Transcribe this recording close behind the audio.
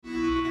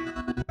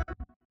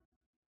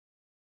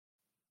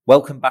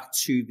Welcome back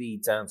to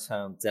the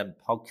Downtown Den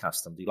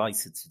podcast. I'm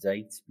delighted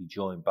today to be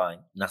joined by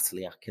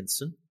Natalie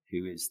Atkinson,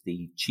 who is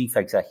the Chief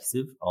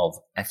Executive of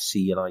FC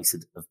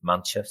United of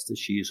Manchester.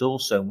 She is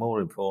also,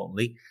 more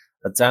importantly,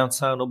 a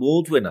Downtown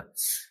Award winner.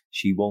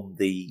 She won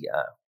the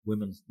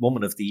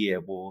Woman of the Year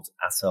award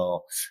at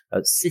our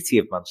City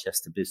of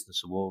Manchester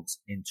Business Awards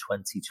in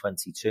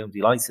 2022. I'm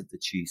delighted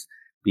that she's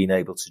been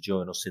able to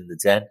join us in the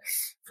Den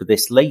for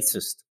this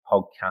latest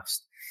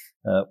podcast,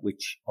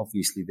 which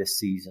obviously this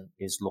season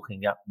is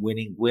looking at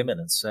winning women,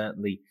 and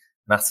certainly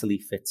Natalie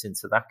fits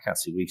into that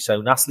category.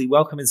 So Natalie,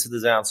 welcome into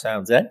the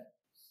Downtown Den.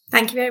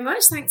 Thank you very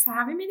much. Thanks for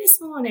having me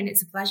this morning.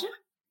 It's a pleasure.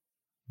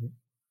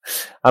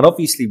 And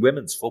obviously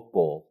women's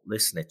football,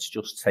 listen, it's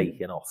just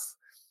taken off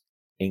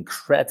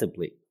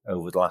incredibly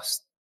over the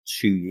last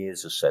 2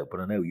 years or so, but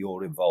I know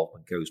your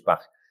involvement goes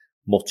back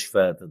much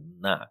further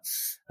than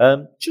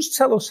that. Just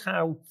tell us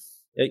how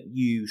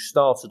you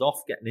started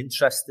off getting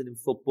interested in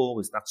football.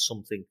 Was that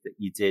something that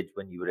you did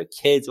when you were a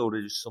kid, or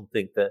is it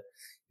something that,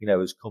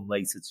 has come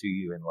later to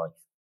you in life?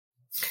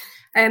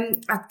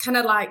 I kind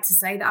of like to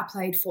say that I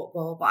played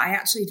football, but I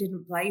actually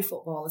didn't play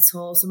football at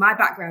all. So my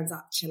background's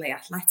actually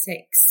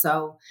athletics.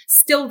 So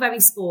still very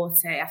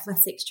sporty,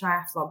 athletics,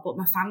 triathlon, but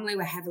my family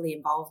were heavily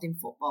involved in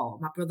football.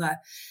 My brother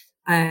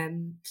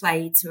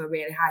played to a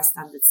really high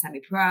standard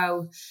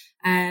semi-pro.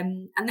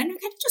 And then I kind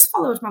of just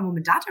followed my mum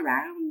and dad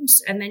around,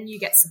 and then you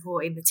get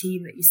supporting the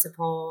team that you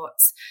support.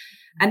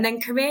 And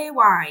then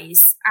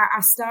career-wise,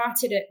 I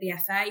started at the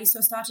FA. So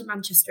I started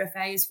Manchester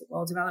FA as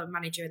football development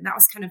manager, and that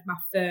was kind of my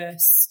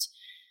first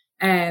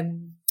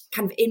kind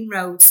of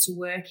inroads to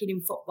working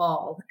in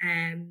football,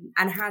 and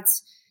had,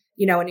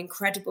 an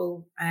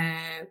incredible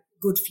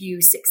good few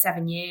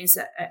 6-7 years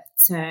at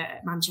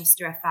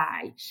Manchester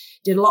FA.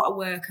 Did a lot of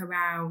work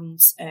around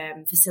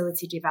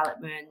facility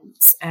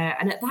development,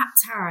 and at that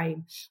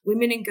time,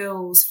 women and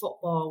girls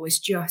football was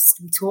just,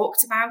 we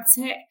talked about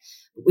it,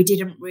 but we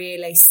didn't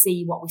really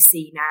see what we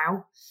see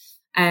now.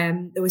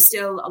 There was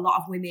still a lot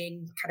of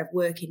women kind of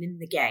working in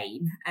the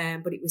game,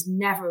 but it was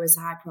never as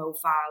high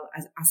profile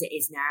as it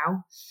is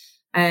now.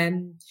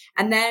 And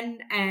then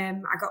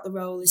I got the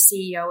role as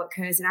CEO at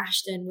Curzon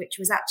Ashton, which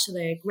was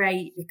actually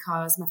great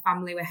because my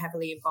family were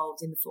heavily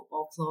involved in the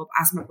football club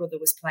as my brother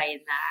was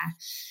playing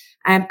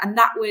there. And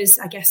that was,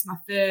 I guess, my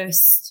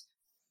first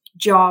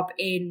job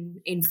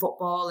in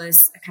football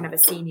as a kind of a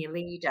senior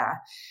leader.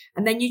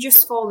 And then you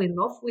just fall in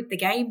love with the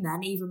game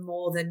then, even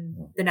more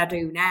than I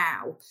do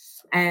now.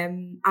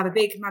 I'm a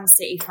big Man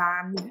City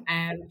fan.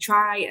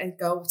 Try and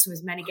go to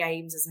as many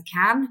games as I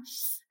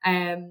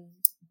can.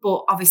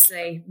 But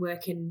obviously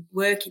working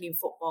in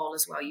football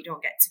as well, you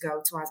don't get to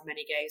go to as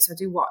many games. So I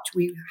do watch.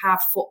 We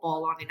have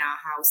football on in our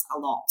house a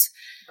lot.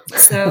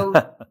 So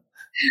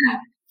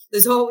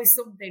there's always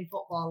something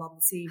football on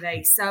the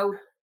TV. So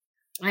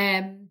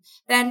then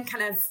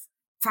kind of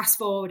fast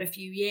forward a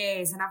few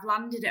years, and I've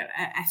landed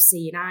at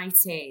FC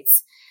United.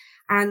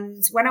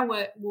 And when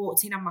I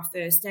walked in on my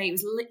first day, it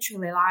was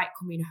literally like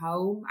coming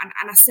home.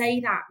 And I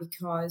say that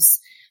because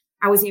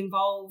I was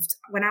involved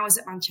when I was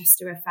at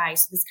Manchester FA,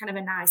 so there's kind of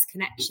a nice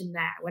connection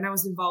there. When I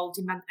was involved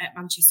at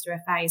Manchester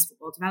FA as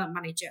football development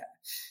manager,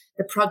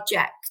 the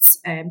project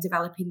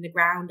developing the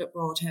ground at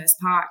Broadhurst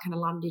Park kind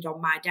of landed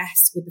on my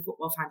desk with the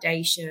Football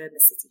Foundation, the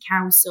City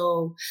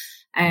Council,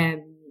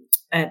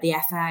 the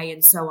FA,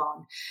 and so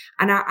on.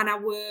 And I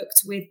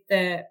worked with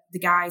the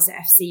guys at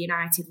FC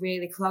United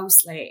really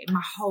closely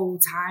my whole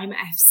time at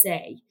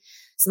FC.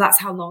 So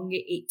that's how long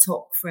it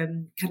took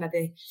from kind of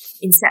the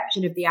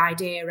inception of the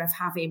idea of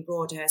having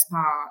Broadhurst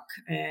Park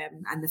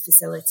and the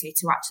facility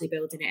to actually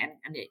building it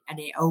and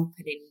it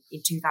opening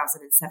in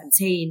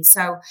 2017.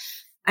 So,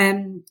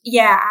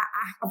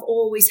 I've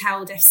always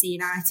held FC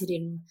United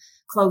in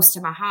close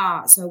to my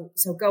heart. So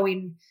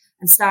going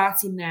and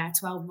starting there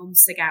 12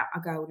 months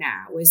ago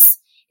now was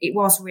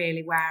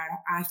really where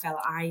I felt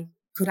I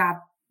could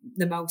add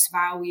the most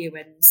value.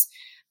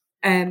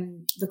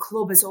 And the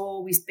club has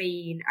always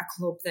been a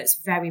club that's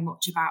very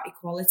much about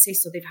equality.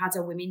 So they've had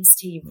a women's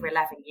team for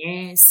 11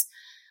 years,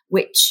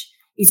 which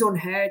is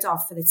unheard of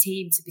for the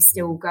team to be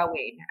still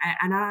going.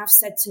 And I've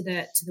said to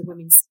the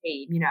women's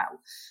team,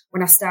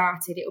 when I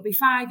started, it'll be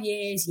 5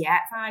 years,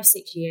 5-6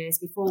 years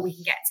before we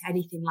can get to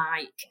anything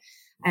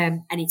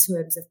like any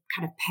terms of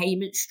kind of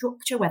payment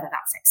structure, whether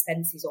that's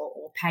expenses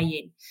or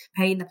paying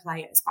the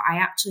players. But I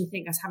actually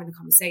think I was having a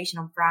conversation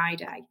on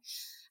Friday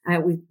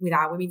with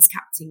our women's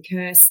captain,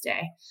 Kirsty.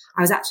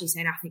 I was actually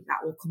saying I think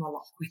that will come a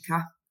lot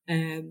quicker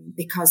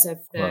because of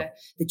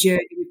the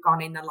journey we've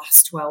gone in the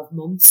last 12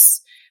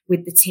 months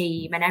with the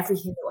team and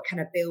everything that we're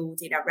kind of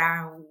building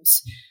around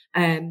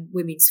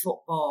women's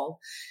football.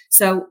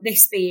 So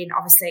this being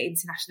obviously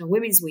International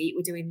Women's Week,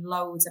 we're doing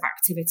loads of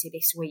activity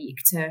this week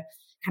to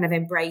kind of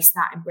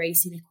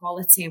embracing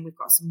equality. And we've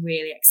got some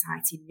really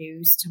exciting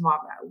news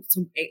tomorrow,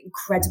 some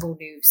incredible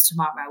news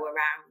tomorrow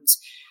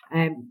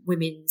around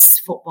women's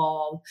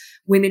football,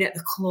 women at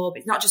the club.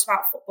 It's not just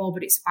about football,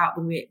 but it's about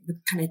the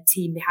kind of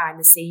team behind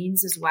the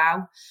scenes as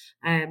well.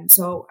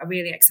 So a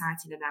really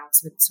exciting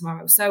announcement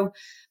tomorrow. So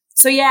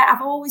So yeah,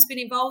 I've always been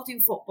involved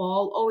in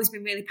football, always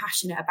been really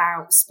passionate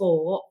about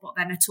sport, but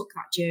then I took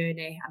that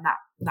journey and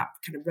that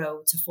kind of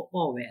road to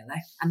football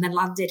really, and then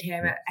landed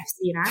here at FC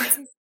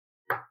United.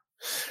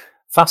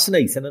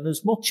 Fascinating. And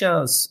as much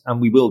as,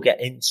 and we will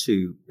get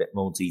into a bit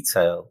more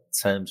detail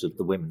in terms of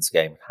the women's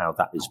game, how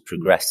that is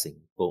progressing,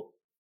 but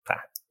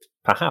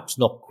perhaps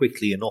not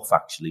quickly enough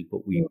actually,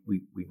 but we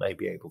may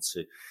be able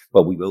to,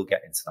 well, we will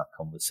get into that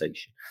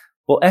conversation.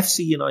 But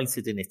FC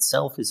United in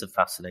itself is a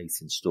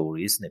fascinating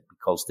story, isn't it?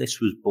 Because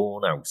this was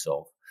born out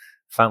of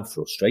fan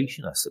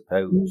frustration, I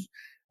suppose.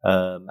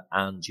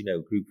 And, you know,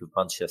 a group of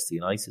Manchester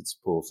United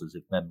supporters,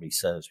 if memory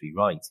serves me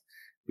right,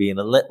 being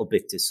a little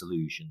bit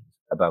disillusioned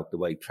about the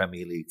way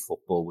Premier League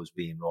football was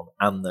being run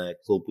and their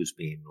club was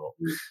being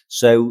run.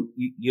 So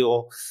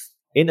you're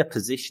in a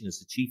position as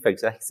the chief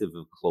executive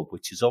of a club,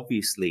 which is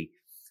obviously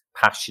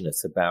passionate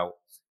about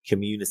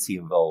community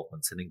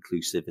involvement and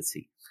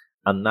inclusivity.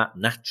 And that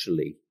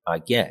naturally, I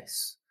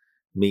guess,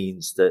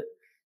 means that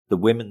the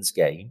women's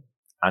game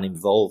and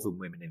involving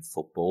women in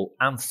football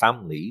and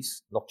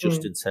families, not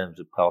just in terms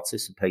of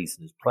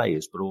participating as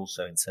players, but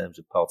also in terms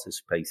of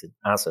participating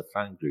as a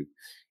fan group,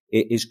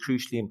 it is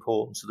crucially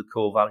important to the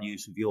core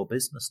values of your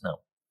business now.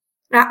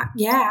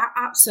 Yeah,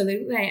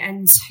 absolutely.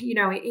 And, you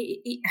know,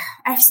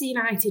 FC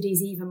United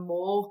is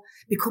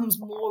becomes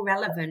more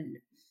relevant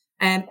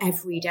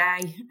every day.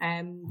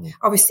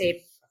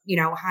 Obviously, you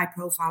know, high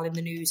profile in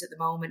the news at the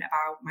moment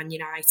about Man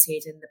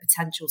United and the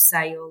potential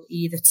sale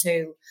either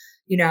to,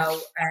 you know,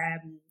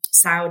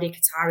 Saudi,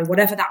 Qatari,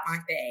 whatever that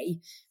might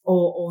be,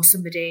 or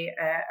somebody,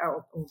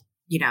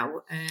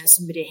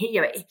 somebody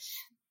here.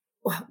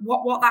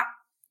 What that,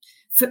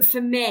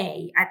 for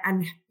me,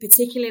 and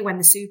particularly when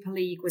the Super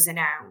League was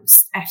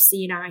announced, FC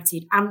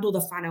United and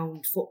other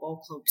fan-owned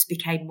football clubs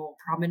became more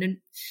prominent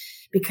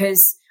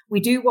because we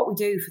do what we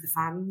do for the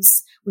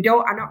fans. We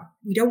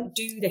don't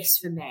do this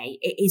for me.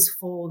 It is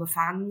for the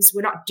fans.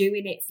 We're not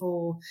doing it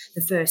for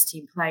the first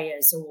team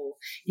players or,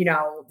 you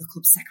know, the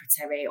club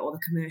secretary or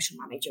the commercial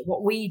manager.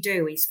 What we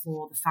do is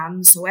for the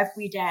fans. So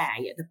every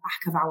day at the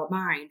back of our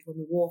mind when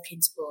we walk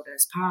into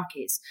Broadhurst Park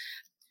is,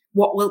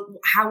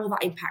 how will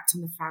that impact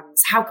on the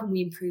fans? How can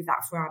we improve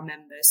that for our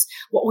members?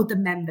 What would the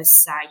members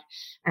say?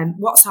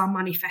 What's our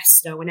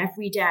manifesto? And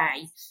every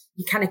day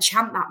you kind of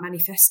chant that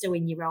manifesto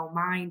in your own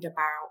mind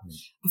about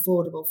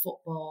affordable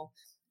football.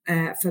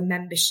 For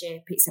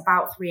membership, it's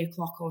about 3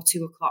 o'clock or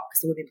 2 o'clock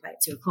because the women play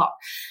at 2 o'clock.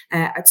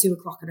 At 2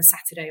 o'clock on a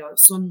Saturday or a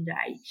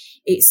Sunday,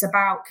 it's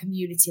about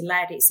community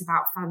led. It's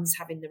about fans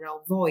having their own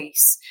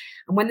voice.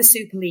 And when the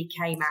Super League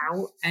came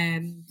out,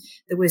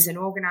 there was an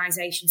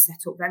organisation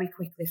set up very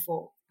quickly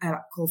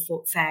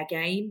called Fair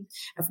Game,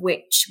 of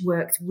which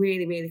worked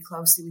really, really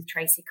closely with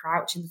Tracy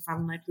Crouch in the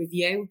fan led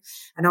review.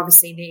 And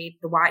obviously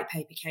the white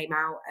paper came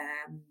out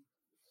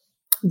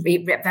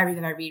very,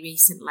 very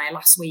recently,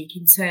 last week,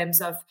 in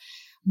terms of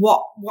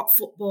what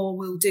football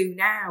will do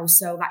now.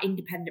 So that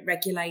independent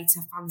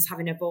regulator, fans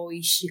having a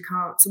voice,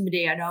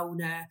 an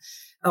owner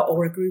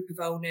or a group of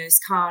owners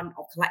can't,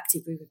 or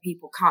collective group of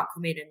people can't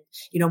come in and,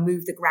 you know,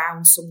 move the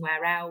ground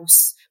somewhere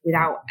else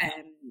without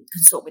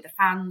consult with the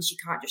fans. You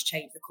can't just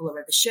change the colour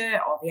of the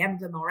shirt or the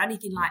emblem or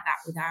anything like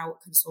that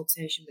without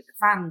consultation with the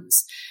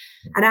fans.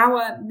 And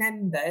our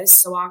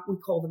members, we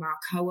call them our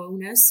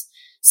co-owners.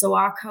 So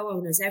our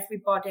co-owners, every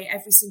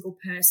single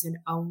person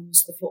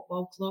owns the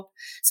football club.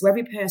 So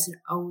every person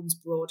owns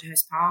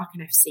Broadhurst Park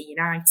and FC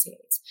United.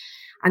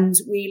 And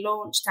we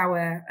launched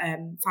our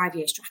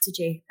 5-year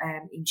strategy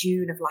in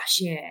June of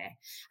last year.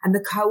 And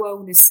the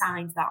co-owners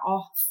signed that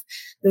off.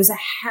 There was a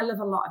hell of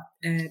a lot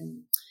of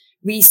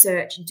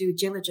research and due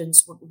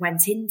diligence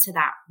went into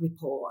that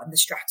report and the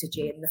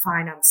strategy and the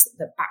finance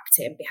that backed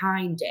it and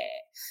behind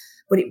it.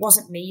 But it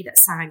wasn't me that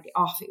signed it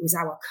off. It was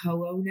our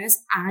co-owners.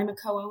 I'm a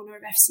co-owner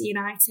of FC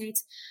United,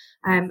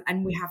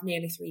 and we have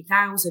nearly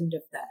 3,000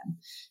 of them.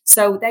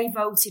 So they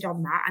voted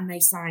on that and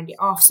they signed it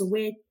off. So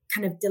we're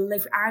kind of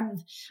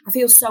I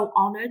feel so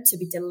honoured to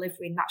be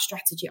delivering that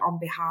strategy on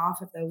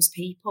behalf of those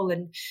people.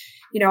 And,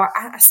 you know,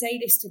 I say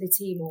this to the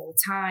team all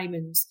the time,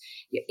 and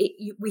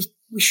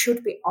we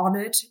should be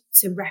honoured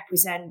to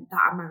represent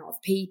that amount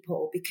of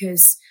people,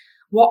 because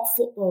what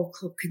football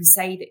club can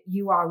say that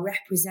you are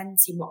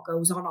representing what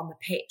goes on the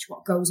pitch,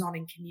 what goes on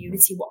in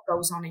community, what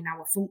goes on in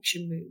our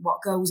function room, what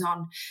goes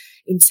on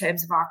in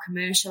terms of our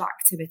commercial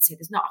activity?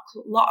 There's not a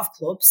lot of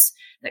clubs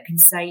that can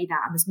say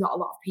that, and there's not a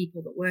lot of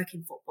people that work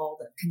in football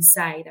that can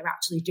say they're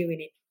actually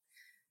doing it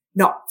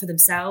not for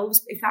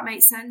themselves, if that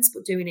makes sense,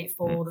 but doing it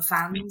for the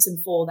fans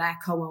and for their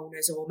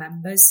co-owners or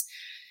members.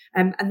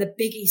 And the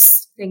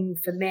biggest thing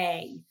for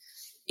me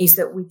is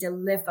that we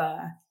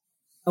deliver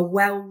a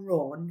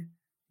well-run,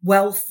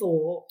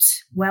 well-thought,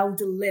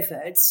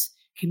 well-delivered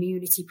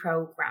community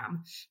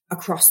programme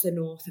across the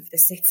north of the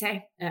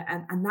city.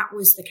 And that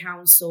was the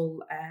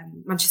council,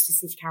 Manchester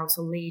City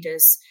Council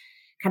leaders'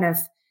 kind of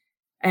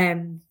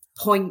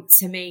point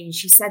to me, and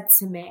she said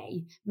to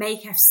me,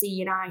 make FC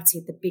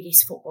United the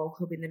biggest football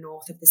club in the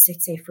north of the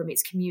city, from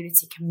its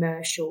community,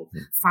 commercial,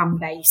 fan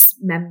base,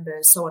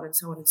 members, so on and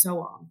so on and so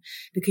on.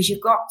 Because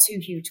you've got two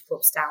huge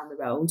clubs down the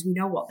road. We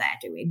know what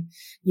they're doing.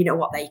 You know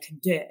what they can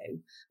do.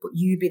 But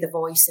you be the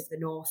voice of the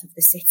north of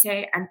the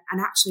city. And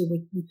actually,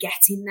 we're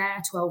getting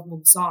there 12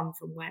 months on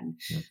from when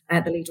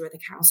the leader of the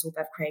council,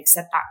 Bev Craig,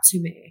 said that to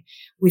me.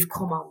 We've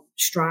come on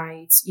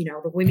strides. You know,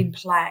 the women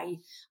play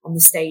on the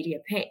Stadia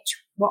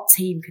pitch. What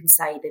team can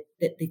say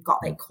that they've got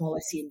that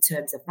quality in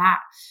terms of that?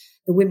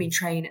 The women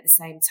train at the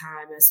same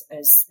time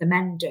as the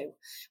men do.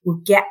 We'll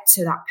get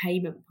to that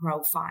payment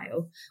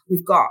profile.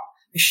 We've got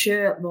a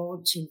shirt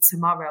launching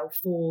tomorrow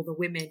for the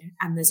women,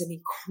 and there's an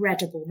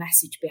incredible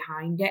message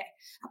behind it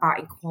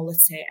about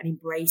equality and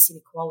embracing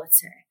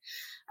equality.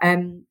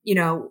 You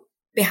know,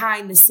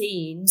 behind the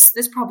scenes,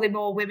 there's probably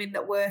more women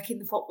that work in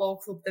the football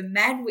club than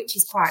men, which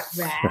is quite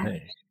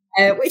rare.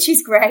 Which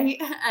is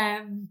great.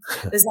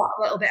 There's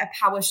a little bit of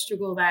power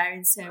struggle there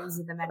in terms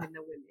of the men and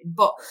the women.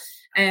 But,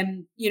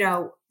 you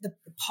know, the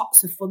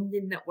pots of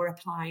funding that we're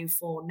applying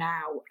for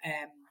now,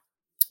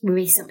 we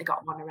recently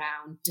got one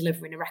around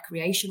delivering a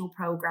recreational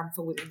programme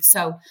for women.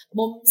 So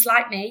mums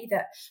like me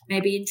that may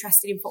be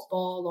interested in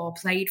football or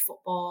played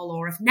football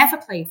or have never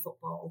played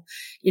football,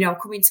 you know,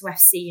 coming to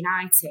FC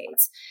United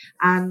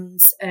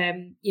and,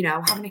 you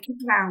know, having a kick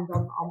around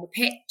on the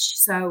pitch.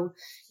 So,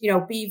 you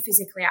know, being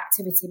physically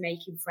activity,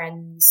 making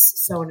friends,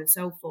 so on and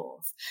so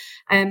forth.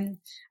 And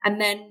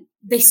then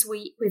this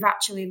week, we've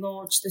actually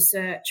launched the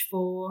search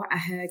for a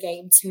Her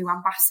Game 2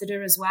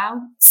 ambassador as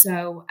well.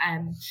 So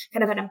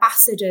kind of an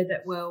ambassador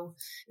that will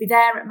be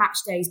there at match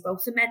days,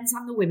 both the men's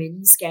and the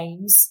women's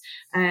games,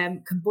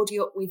 can buddy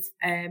up with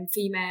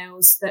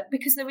females, that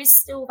because there is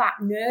still that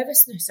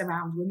nervousness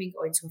around women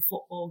going to a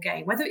football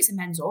game, whether it's a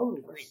men's or a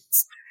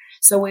women's.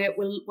 So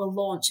we'll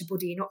launch a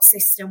buddying up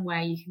system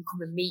where you can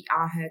come and meet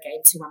our Her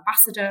Game 2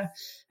 ambassador.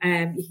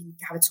 You can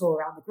have a tour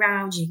around the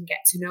ground. You can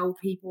get to know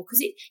people, because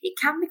it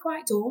can be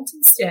quite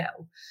daunting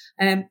still.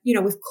 You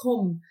know, we've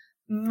come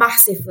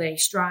massively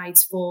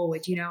strides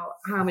forward. You know,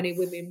 how many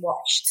women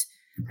watched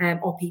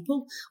or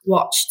people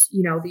watched,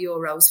 you know, the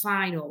Euros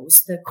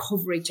finals, the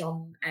coverage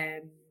on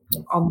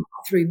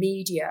through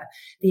media,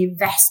 the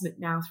investment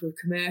now through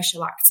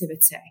commercial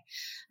activity.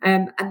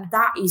 And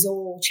that is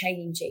all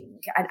changing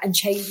and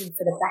changing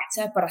for the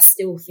better, but I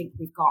still think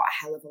we've got a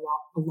hell of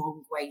a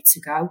long way to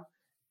go.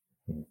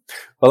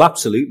 Well,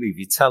 absolutely. If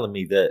you're telling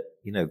me that,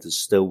 you know, there's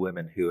still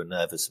women who are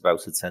nervous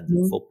about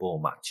attending football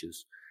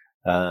matches,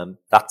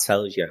 that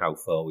tells you how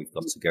far we've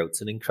got to go.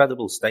 It's an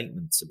incredible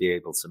statement to be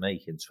able to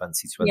make in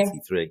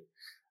 2023. Yeah.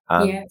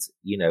 And,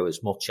 you know,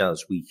 as much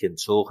as we can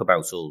talk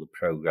about all the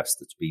progress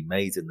that's been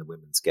made in the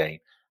women's game,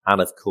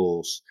 and of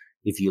course,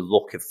 if you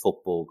look at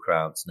football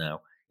crowds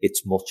now,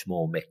 it's much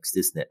more mixed,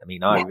 isn't it? I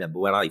mean, I remember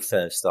when I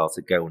first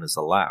started going as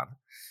a lad,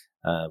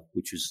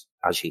 which was,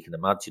 as you can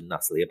imagine,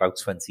 Natalie, about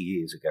 20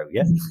 years ago,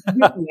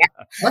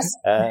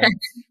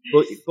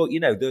 but you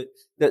know, the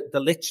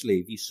literally,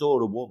 if you saw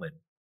a woman,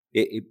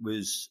 it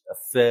was a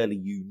fairly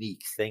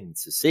unique thing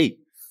to see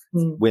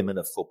women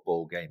at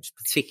football games,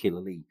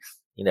 particularly,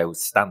 you know,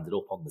 standing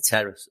up on the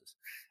terraces.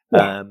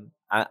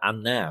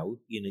 And now,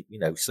 you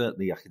know,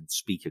 certainly I can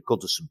speak at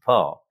Goodison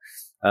Park,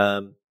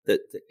 that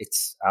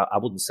it's, I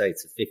wouldn't say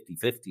it's a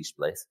 50-50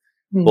 split,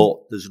 but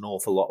there's an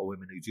awful lot of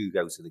women who do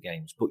go to the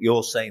games. But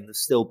you're saying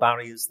there's still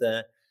barriers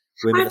there?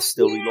 Women are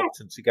still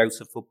reluctant to go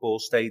to football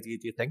stadia,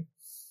 do you think?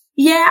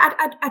 Yeah,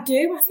 I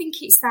do. I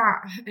think it's that,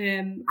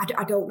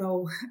 I don't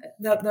know,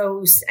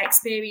 those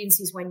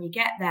experiences when you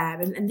get there.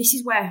 And this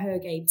is where Her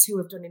Game 2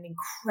 have done an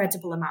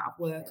incredible amount of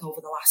work over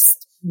the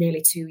last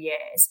nearly 2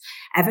 years.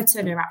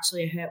 Everton are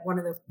actually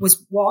was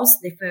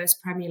the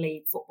first Premier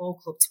League football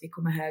club to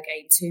become a Her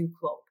Game 2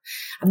 club.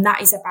 And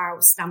that is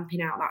about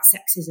stamping out that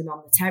sexism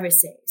on the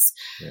terraces.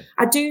 Yeah.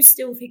 I do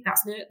still think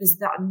there's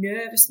that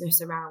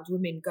nervousness around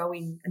women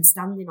going and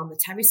standing on the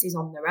terraces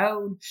on their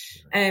own.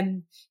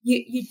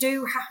 You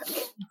do have,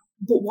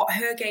 but what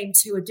Her Game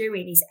 2 are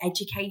doing is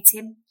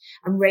educating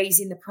and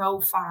raising the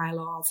profile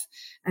of,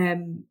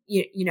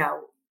 you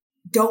know,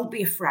 don't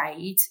be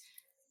afraid.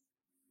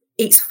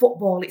 It's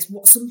football. It's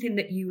something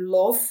that you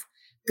love.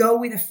 Go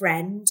with a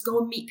friend. Go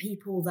and meet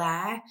people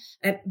there,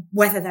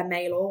 whether they're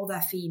male or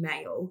they're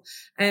female.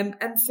 And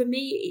for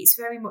me, it's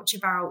very much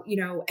about, you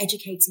know,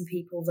 educating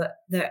people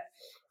that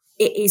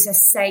it is a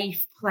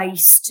safe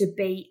place to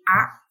be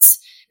at,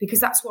 because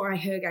that's why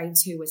Her Game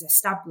 2 was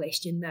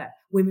established, in that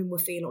women were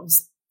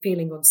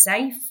feeling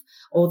unsafe,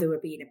 or they were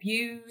being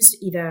abused,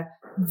 either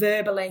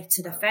verbally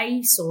to the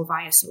face or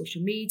via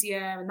social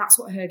media. And that's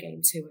what Her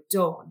Game 2 have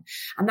done.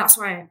 And that's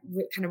why I'm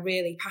kind of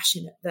really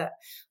passionate that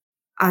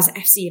as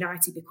FC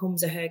United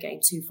becomes a Her Game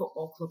 2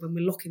 football club, and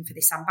we're looking for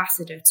this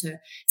ambassador to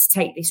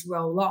take this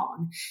role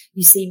on,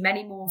 you see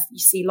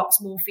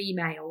lots more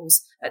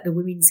females at the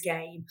women's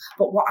game.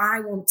 But what I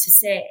want to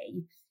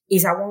see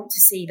is I want to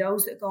see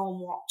those that go and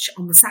watch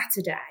on the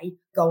Saturday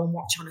go and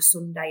watch on a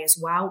Sunday as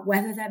well,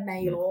 whether they're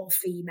male or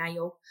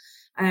female.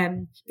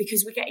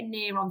 because we're getting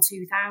near on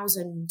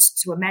 2,000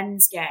 to a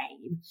men's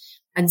game,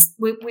 and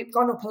we've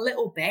gone up a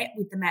little bit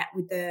with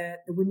the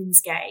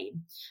women's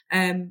game,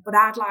 but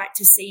I'd like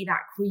to see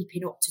that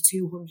creeping up to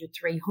 200,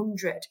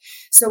 300.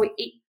 So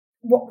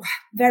what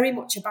very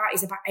much about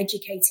is about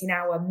educating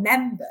our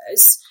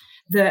members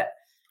that,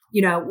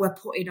 you know, we're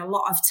putting a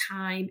lot of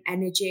time,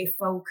 energy,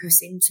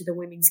 focus into the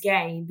women's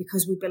game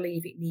because we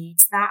believe it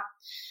needs that.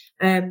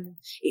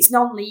 It's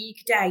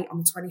non-league day on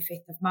the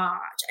 25th of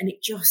March, and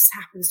it just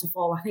happens to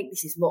fall. I think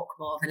this is luck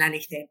more than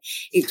anything.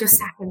 It just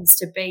happens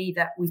to be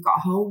that we've got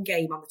a home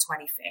game on the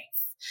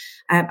 25th.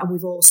 And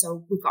we've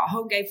got a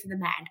home game for the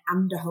men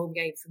and a home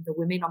game for the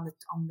women on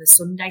the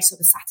Sunday, so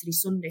the Saturday,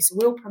 Sunday. So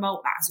we'll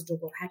promote that as a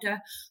double header.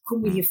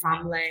 Come with your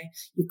family.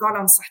 You've gone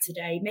on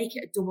Saturday. Make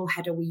it a double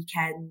header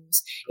weekend.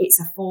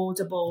 It's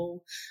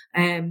affordable.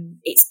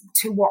 It's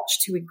to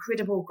watch two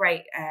incredible,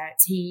 great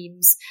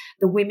teams.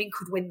 The women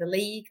could win the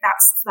league.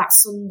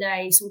 That's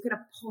Sunday. So we're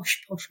going to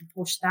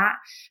push that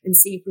and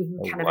see if we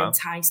can kind of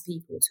entice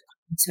people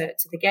to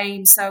the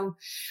game. So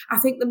I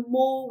think the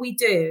more we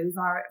do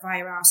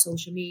via our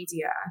social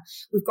media,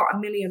 we've got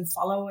 1 million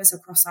followers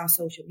across our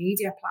social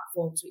media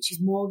platforms, which is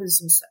more than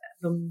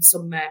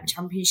some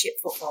championship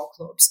football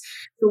clubs.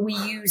 So we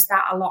use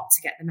that a lot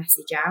to get the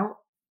message out.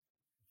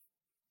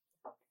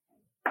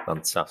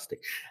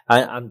 Fantastic.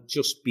 And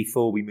just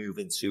before we move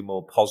into a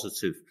more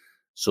positive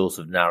sort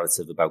of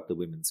narrative about the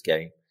women's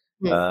game,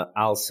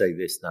 I'll say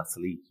this,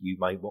 Natalie, you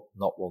might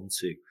not want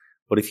to,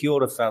 but if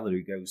you're a fella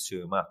who goes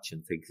to a match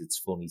and thinks it's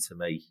funny to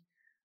make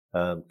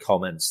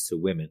comments to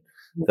women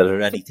that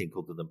are anything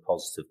other than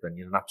positive, then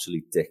you're an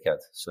absolute dickhead.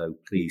 So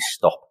please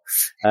stop.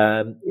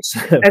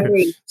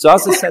 So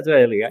as I said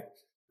earlier,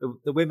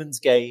 the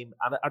women's game,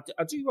 and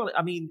I do want,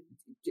 I mean,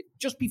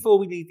 just before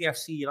we leave the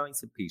FC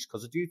United piece,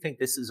 because I do think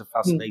this is a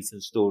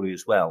fascinating story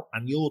as well.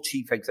 And you're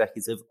chief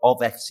executive of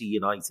FC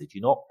United.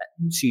 You're not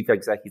chief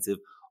executive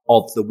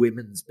of the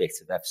women's bit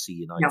of FC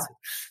United. No.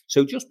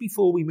 So just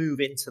before we move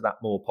into that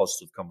more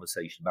positive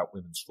conversation about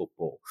women's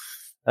football,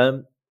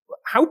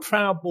 how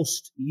proud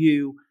must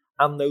you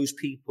and those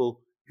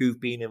people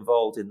who've been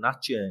involved in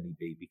that journey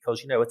be?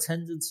 Because, you know,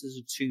 attendances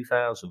of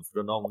 2,000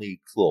 for a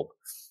non-league club,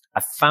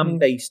 a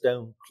fan-based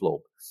owned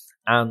club,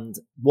 and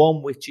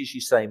one which, as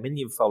you say, 1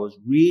 million followers,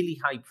 really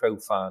high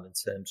profile in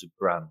terms of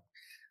brand.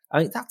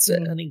 I mean, that's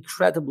an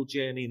incredible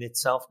journey in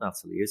itself,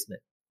 Natalie, isn't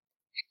it?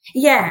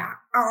 Yeah,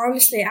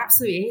 honestly, it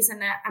absolutely is.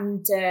 And I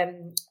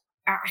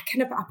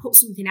put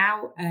something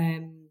out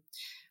a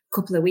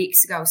couple of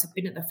weeks ago. So I've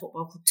been at the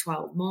football club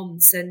 12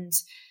 months, and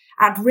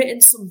I'd written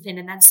something,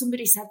 and then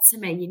somebody said to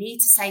me, "You need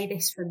to say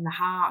this from the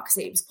heart," because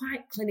it was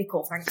quite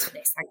clinical. Thanks for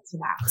this, thanks for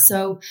that.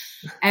 So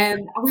I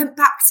went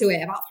back to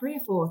it about 3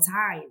 or 4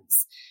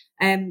 times,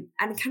 and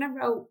kind of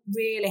wrote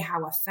really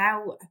how I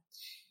felt.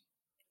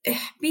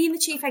 Being the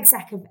chief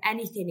exec of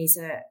anything is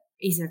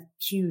a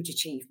huge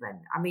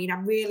achievement. I mean, I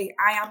am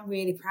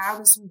really proud,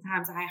 and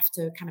sometimes I have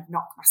to kind of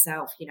knock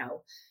myself, you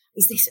know,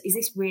 is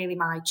this really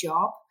my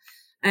job?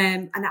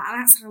 And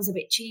that sounds a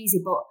bit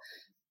cheesy, but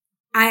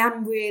I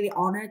am really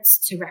honoured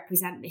to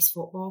represent this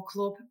football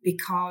club,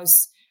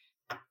 because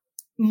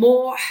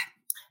not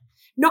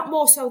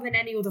more so than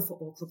any other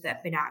football club that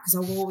I've been at,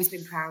 because I've always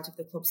been proud of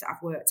the clubs that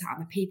I've worked at,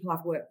 and the people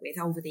I've worked with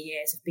over the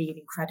years have been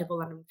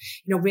incredible, and I'm,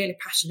 you know, really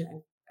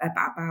passionate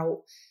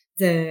about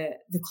the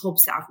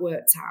clubs that I've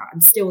worked at.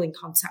 I'm still in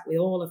contact with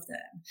all of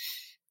them.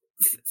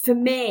 For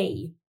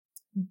me,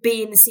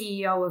 being the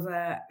CEO of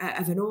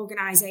an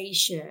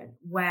organisation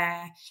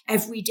where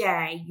every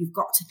day you've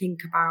got to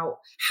think about,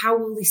 how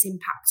will this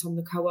impact on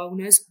the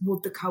co-owners?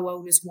 Would the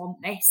co-owners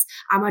want this?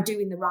 Am I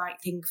doing the right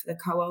thing for the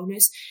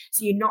co-owners?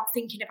 So you're not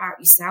thinking about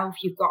yourself.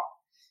 You've got,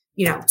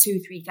 you know,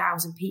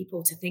 2,000-3,000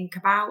 people to think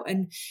about.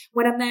 And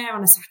when I'm there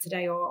on a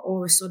Saturday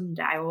or a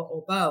Sunday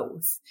or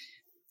both,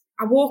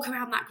 I walk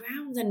around that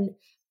ground, and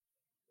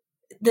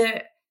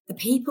the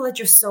people are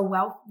just so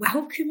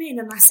welcoming.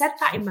 And I said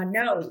that in my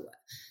note.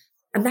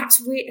 And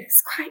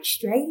it's quite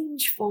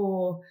strange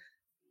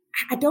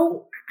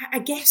I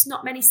guess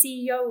not many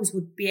CEOs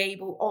would be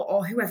able,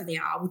 or whoever they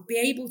are, would be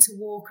able to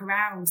walk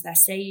around their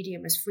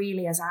stadium as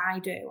freely as I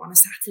do on a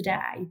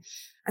Saturday.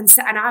 And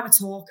I'm a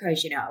talker,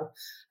 as you know,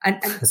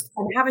 and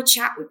have a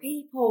chat with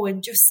people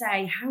and just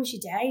say, how's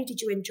your day?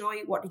 Did you enjoy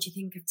it? What did you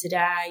think of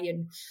today?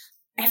 And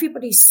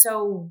everybody's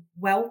so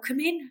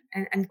welcoming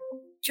and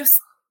just,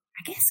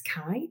 I guess,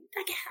 kind.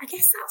 I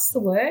guess that's the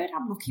word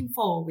I'm looking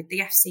for with the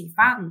FC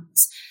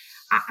fans.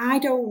 I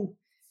don't,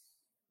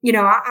 you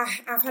know,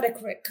 I've had a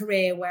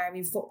career where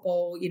in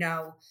football, you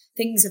know,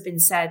 things have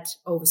been said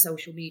over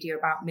social media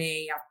about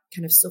me. I've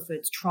kind of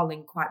suffered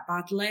trolling quite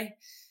badly,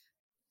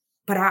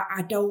 but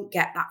I don't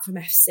get that from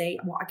FC.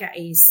 What I get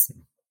is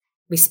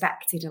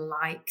respected and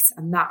liked,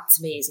 and that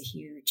to me is a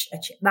huge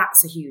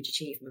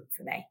achievement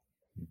for me.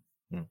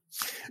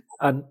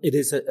 And it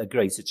is a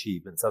great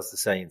achievement, as I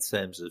say, in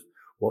terms of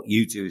what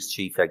you do as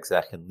chief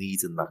exec and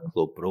leading that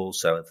club, but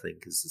also I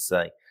think, as I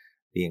say,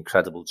 the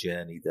incredible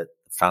journey that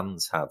the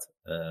fans had.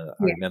 I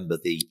remember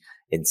the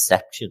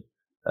inception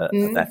of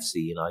FC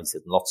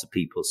United. And lots of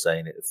people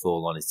saying it would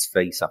fall on its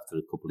face after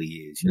a couple of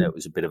years. It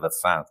was a bit of a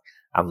fad,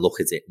 and look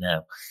at it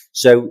now.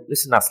 So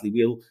listen, Natalie,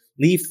 we'll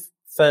leave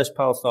first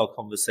part of our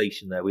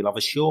conversation there. We'll have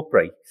a short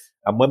break.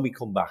 And when we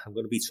come back, I'm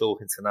going to be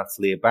talking to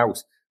Natalie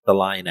about the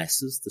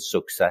Lionesses, the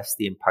success,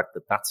 the impact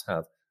that that's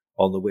had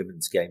on the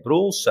women's game, but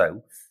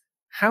also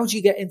how do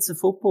you get into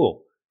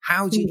football?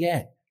 How do you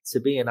get to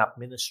be an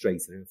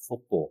administrator in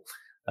football?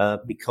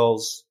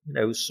 Because,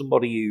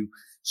 somebody who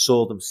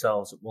saw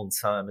themselves at one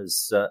time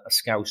as a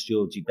Scouse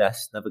Georgie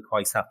Best, never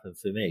quite happened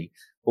for me.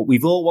 But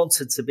we've all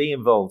wanted to be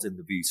involved in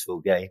the beautiful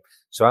game.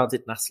 So how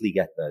did Natalie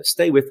get there?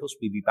 Stay with us.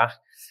 We'll be back.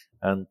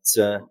 And,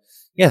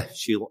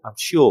 she'll, I'm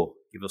sure,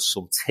 give us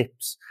some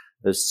tips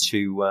as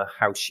to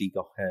how she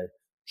got her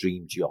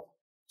dream job.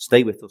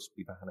 Stay with us. We'll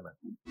be back in a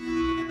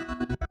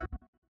minute.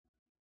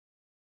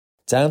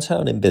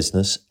 Downtown in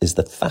Business is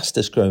the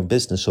fastest growing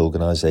business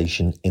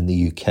organisation in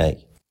the UK.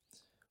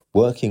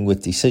 Working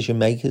with decision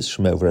makers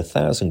from over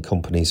 1,000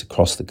 companies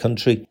across the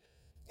country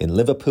in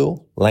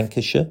Liverpool,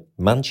 Lancashire,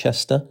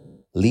 Manchester,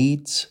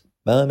 Leeds,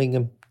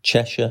 Birmingham,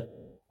 Cheshire,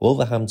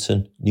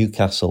 Wolverhampton,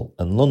 Newcastle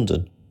and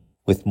London,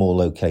 with more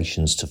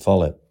locations to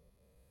follow.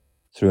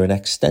 Through an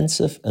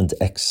extensive and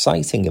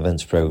exciting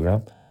events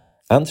programme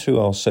and through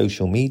our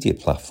social media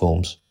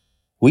platforms,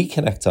 we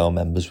connect our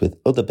members with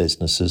other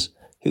businesses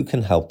who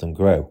can help them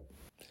grow.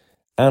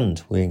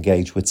 And we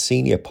engage with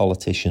senior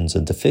politicians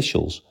and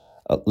officials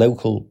at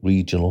local,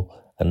 regional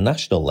and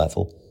national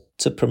level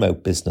to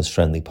promote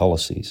business-friendly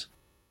policies.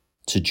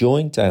 To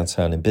join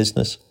Downtown in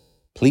Business,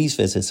 please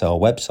visit our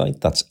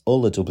website, that's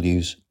all the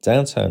W's,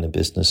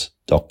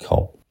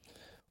 downtowninbusiness.com.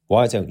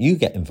 Why don't you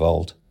get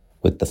involved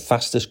with the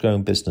fastest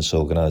growing business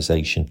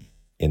organisation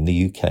in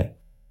the UK?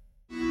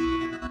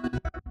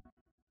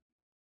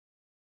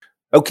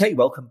 Okay,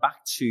 welcome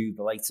back to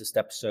the latest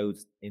episode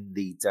in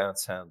the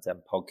Downtown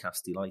Den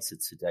podcast. Delighted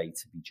today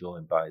to be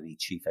joined by the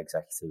Chief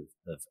Executive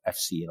of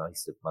FC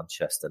United of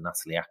Manchester,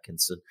 Natalie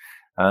Atkinson.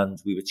 And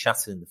we were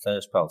chatting in the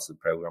first part of the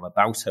programme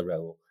about her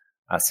role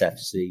at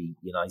FC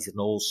United and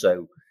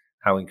also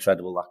how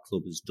incredible that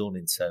club has done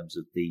in terms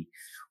of the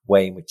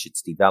way in which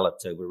it's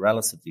developed over a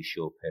relatively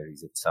short period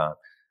of time.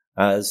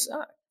 As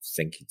I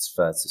think it's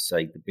fair to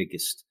say, the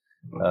biggest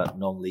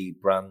non-league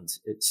brand,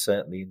 it's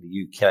certainly in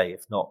the UK,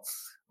 if not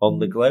on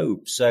the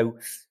globe. So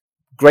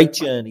great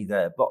journey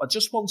there. But I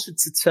just wanted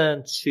to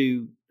turn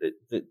to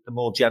the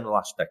more general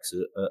aspects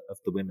of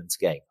the women's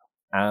game.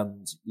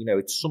 And,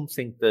 it's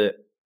something that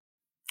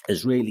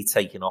has really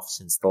taken off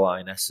since the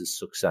Lionesses'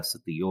 success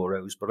at the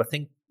Euros. But I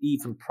think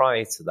even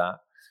prior to that,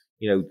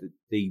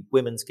 the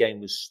women's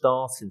game was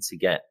starting to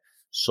get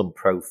some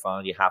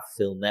profile. You have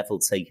Phil Neville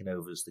taking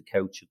over as the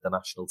coach of the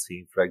national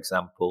team, for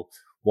example.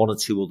 One or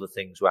two other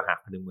things were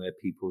happening where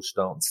people were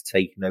starting to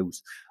take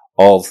note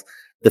of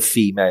the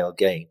female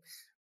game.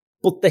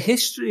 But the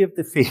history of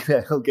the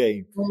female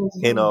game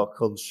in our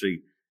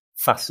country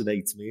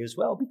fascinates me as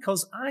well,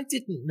 because I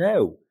didn't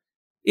know.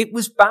 It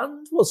was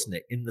banned, wasn't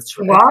it, in the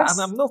 20s? And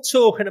I'm not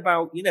talking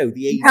about, the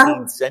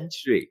 18th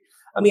century.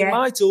 I mean,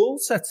 my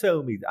daughter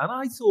told me that, and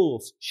I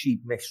thought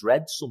she'd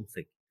misread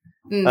something.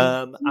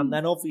 And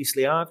then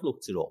obviously I've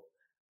looked it up.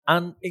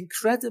 And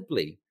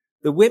incredibly,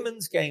 the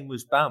women's game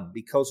was banned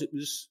because it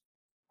was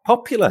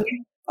popular.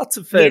 That's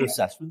a fair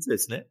assessment,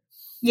 isn't it?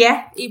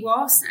 Yeah, it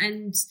was.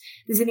 And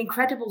there's an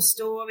incredible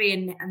story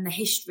and the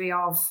history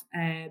of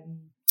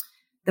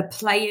the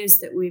players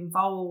that were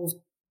involved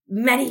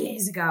many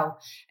years ago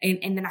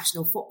in the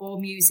National Football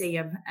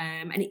Museum.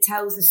 And it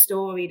tells the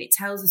story,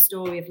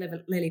 of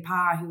Lily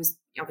Parr, who was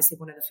obviously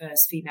one of the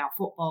first female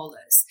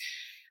footballers,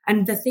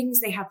 and the things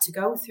they had to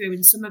go through.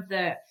 And some of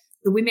the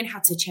women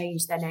had to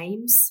change their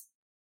names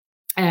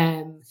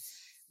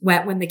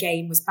when the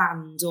game was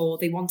banned, or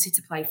they wanted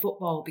to play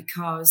football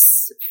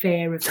because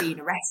fear of being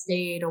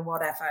arrested or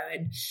whatever.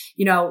 And,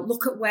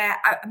 look at where,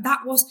 and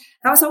that was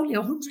only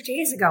 100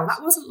 years ago.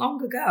 That wasn't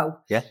long ago.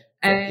 Yeah.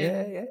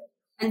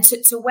 And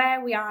to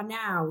where we are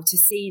now, to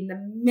seeing the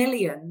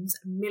millions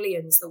and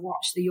millions that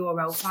watch the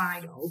Euro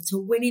final, to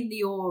winning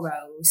the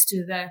Euros,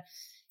 to the,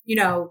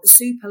 the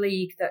Super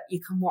League that you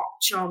can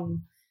watch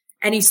on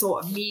any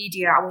sort of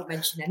media, I won't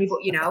mention any, but,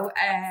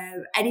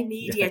 any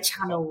media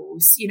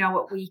channels,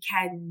 at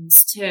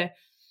weekends, to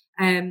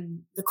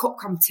the cup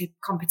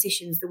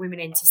competitions, the women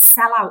in, to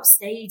sell out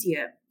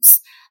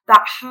stadiums,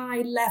 that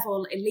high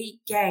level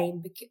elite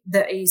game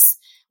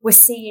we're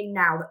seeing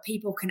now that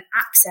people can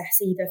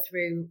access either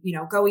through,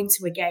 going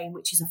to a game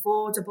which is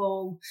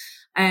affordable,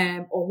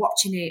 or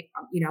watching it,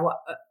 at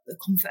the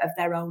comfort of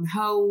their own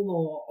home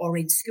or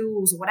in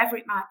schools or whatever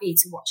it might be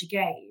to watch a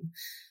game.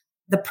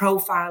 The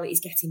profile is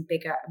getting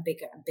bigger and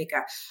bigger and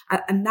bigger.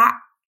 And that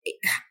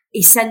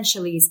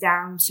essentially is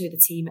down to the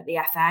team at the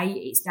FA.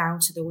 It's down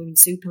to the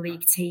Women's Super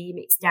League team.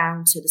 It's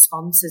down to the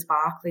sponsors,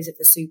 Barclays, of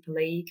the Super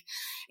League.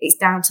 It's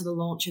down to the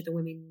launch of the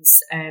Women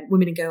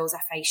and Girls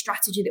FA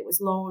strategy that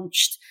was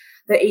launched,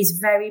 that is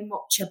very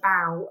much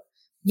about,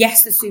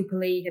 yes, the Super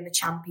League and the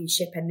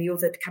Championship and the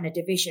other kind of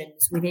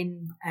divisions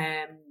within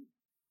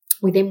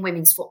within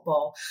women's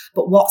football,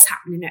 but what's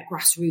happening at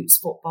grassroots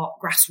football,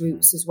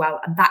 grassroots as well.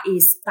 And that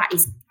is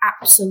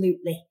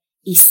absolutely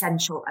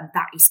essential, and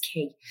that is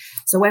key.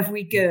 So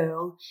every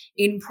girl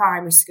in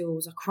primary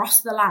schools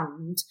across the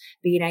land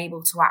being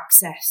able to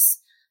access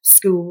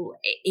school,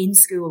 in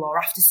school or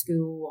after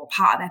school, or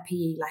part of their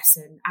PE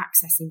lesson,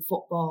 accessing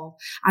football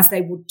as they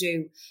would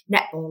do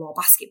netball or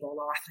basketball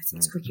or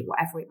athletics, cricket,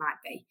 whatever it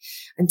might be.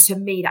 And to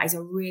me, that is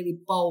a really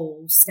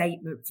bold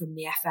statement from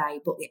the FA,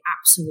 but the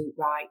absolute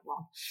right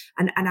one.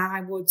 And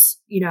I would,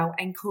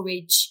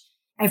 encourage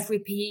every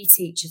PE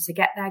teacher to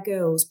get their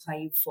girls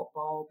playing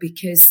football,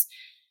 because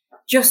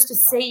just to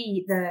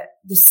see the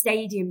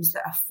stadiums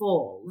that are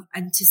full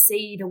and to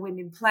see the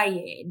women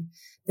playing,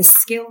 the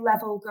skill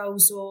level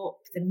goes up,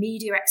 the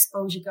media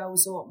exposure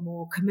goes up,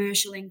 more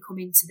commercial income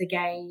into the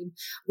game,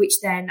 which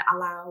then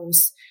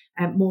allows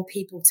more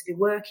people to be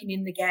working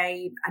in the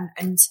game.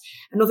 And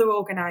another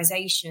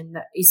organisation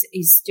that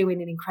is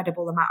doing an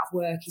incredible amount of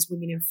work is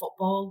Women in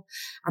Football.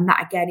 And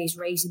that, again, is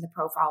raising the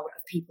profile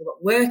of people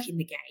that work in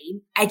the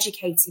game,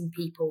 educating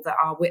people that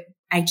are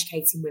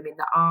educating women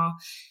that are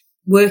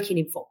working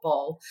in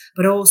football,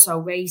 but also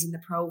raising the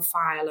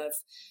profile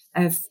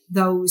of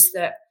those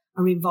that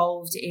are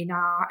involved in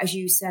our, as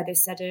you said, I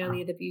said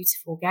earlier, the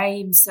beautiful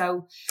game.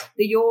 So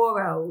the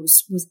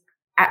Euros was,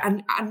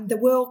 and the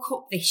World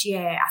Cup this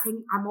year, I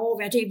think I'm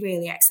already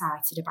really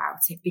excited about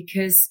it,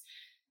 because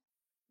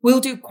we'll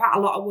do quite a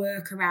lot of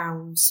work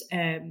around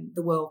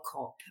the World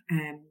Cup.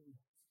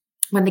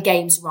 When the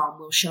games are on,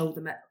 we'll show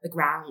them at the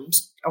ground.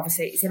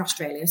 Obviously, it's in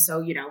Australia,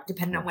 so,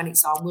 depending on when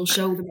it's on, we'll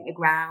show them at the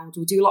ground.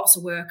 We'll do lots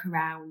of work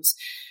around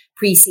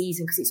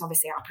pre-season, because it's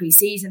obviously our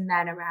pre-season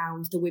then,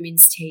 around the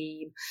women's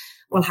team.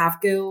 We'll have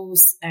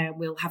girls,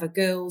 we'll have a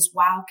girls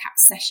Wildcat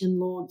session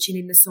launching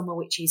in the summer,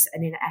 which is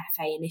an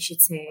FA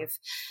initiative.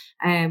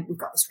 We've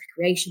got this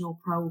recreational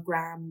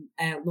programme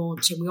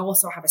launching. We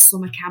also have a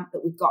summer camp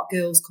that we've got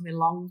girls coming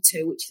along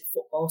to, which is a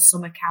football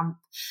summer camp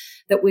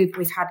that we've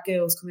had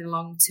girls coming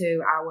along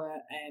to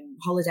our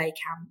holiday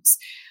camps.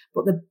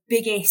 But the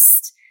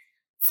biggest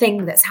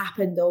thing that's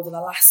happened over the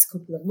last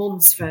couple of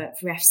months for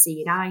FC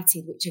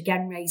United, which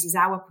again raises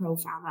our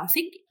profile, and I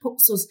think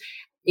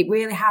it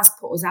really has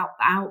put us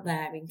out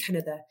there in kind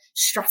of the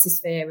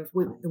stratosphere of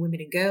the women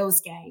and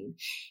girls game,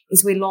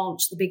 is we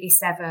launched the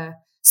biggest ever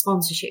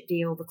sponsorship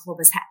deal the club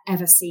has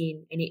ever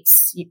seen in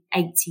its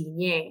 18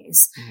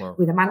 years. Wow.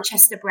 With a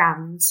Manchester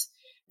brand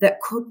that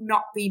could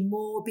not be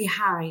more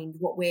behind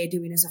what we're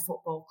doing as a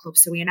football club.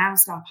 So we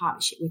announced our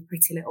partnership with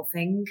Pretty Little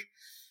Thing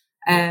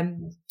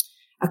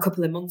a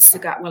couple of months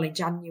ago, in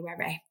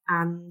January.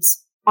 And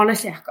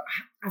honestly,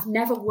 I've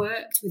never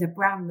worked with a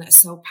brand that's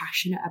so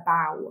passionate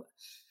about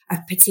a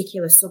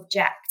particular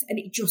subject, and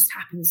it just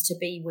happens to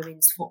be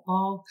women's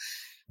football,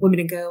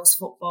 women and girls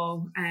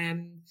football.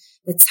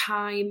 The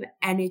time,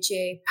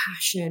 energy,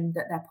 passion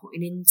that they're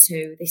putting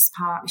into this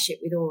partnership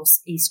with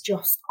us is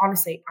just,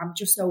 honestly, I'm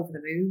just over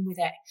the moon with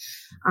it.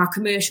 Our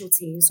commercial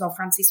team, so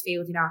Frances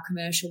Fielding, our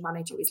commercial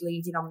manager, is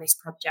leading on this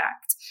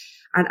project,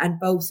 and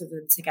both of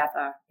them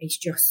together is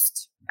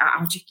just,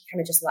 I'll just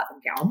kind of just let them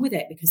get on with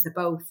it, because they're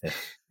both,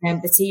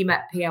 the team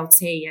at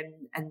PLT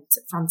and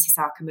Frances,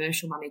 our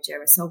commercial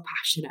manager, are so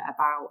passionate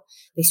about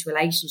this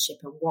relationship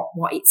and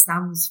what it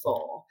stands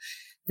for,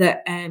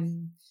 that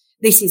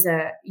this is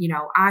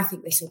I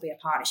think this will be a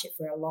partnership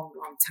for a long,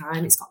 long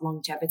time. It's got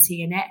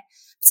longevity in it,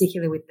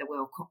 particularly with the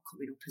World Cup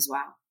coming up as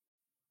well.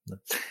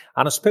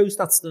 And I suppose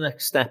that's the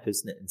next step,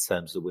 isn't it, in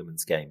terms of the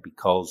women's game?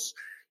 Because,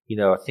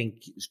 I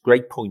think it's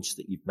great points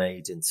that you've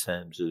made in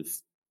terms of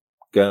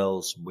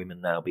girls and women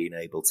now being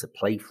able to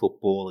play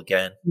football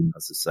again.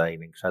 As I say,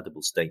 an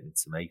incredible statement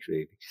to make,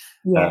 really.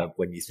 Yeah.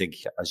 When you think,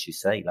 as you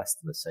say, less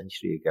than a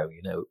century ago,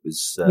 it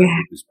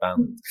was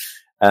banned.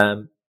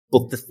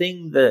 But the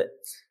thing that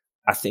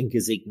I think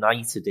has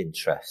ignited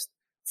interest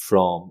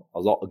from a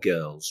lot of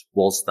girls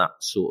was that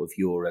sort of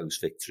Euros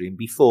victory. And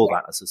before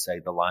that, as I say,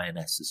 the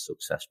Lionesses'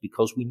 success,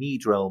 because we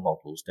need role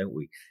models, don't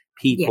we?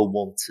 People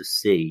want to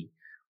see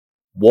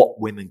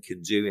what women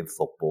can do in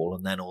football,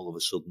 and then all of a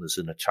sudden there's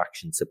an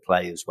attraction to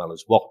play as well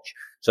as watch.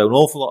 So an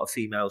awful lot of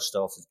females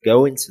started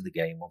going to the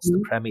game once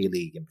the Premier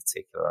League in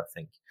particular, I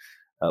think,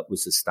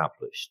 was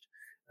established.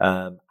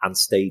 And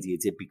stadia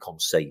did become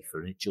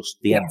safer, and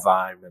the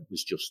environment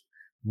was just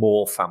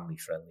more family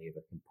friendly, if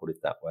I can put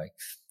it that way.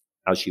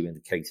 As you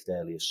indicated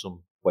earlier,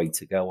 some way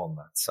to go on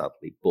that,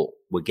 sadly, but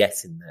we're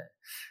getting there.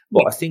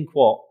 But I think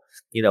what,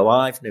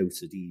 I've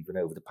noted even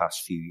over the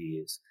past few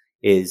years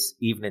is,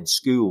 even in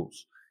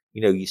schools,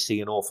 you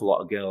see an awful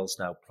lot of girls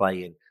now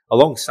playing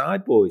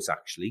alongside boys,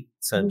 actually,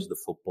 in terms of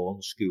the football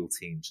and school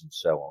teams and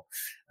so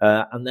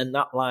on. And then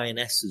that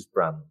Lionesses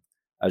brand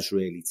has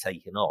really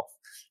taken off.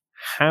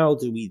 How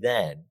do we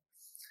then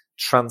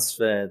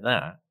transfer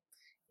that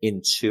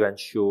into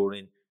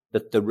ensuring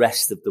that the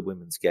rest of the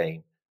women's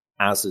game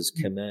is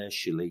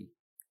commercially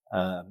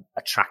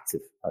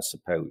attractive, I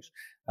suppose?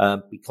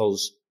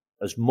 Because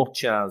as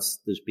much as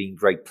there's been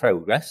great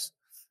progress,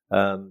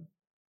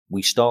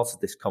 we started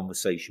this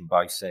conversation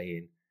by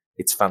saying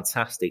it's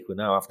fantastic. We're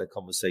now having a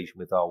conversation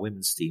with our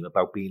women's team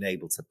about being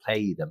able to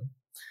pay them.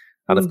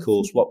 And of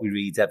course, what we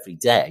read every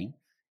day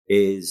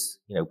is,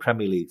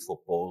 Premier League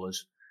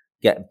footballers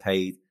getting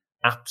paid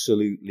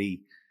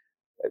absolutely,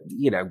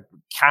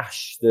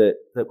 cash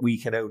that we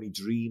can only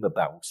dream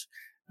about,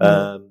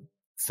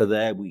 for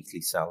their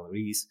weekly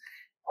salaries.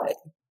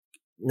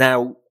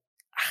 Now,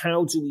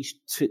 how do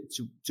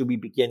we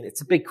begin?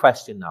 It's a big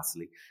question,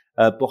 Natalie,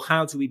 but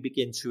how do we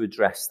begin to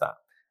address that?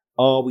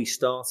 Are we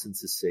starting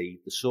to see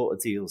the sort of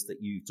deals that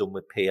you've done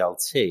with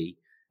PLT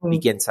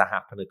begin to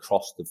happen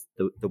across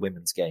the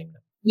women's game?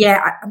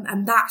 Yeah,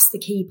 and that's the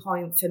key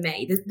point for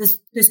me.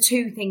 There's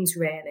two things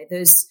really.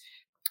 There's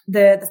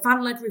the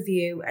fan-led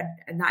review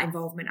and that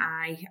involvement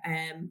I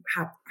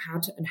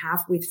had and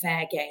have with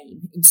Fair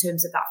Game in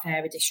terms of that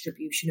fairer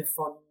distribution of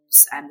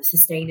funds and the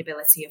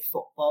sustainability of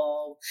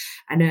football,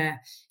 and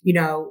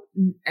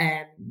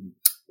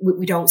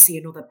we don't see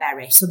another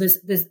Bury. So there's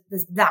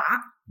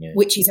that,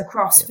 which is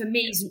across, for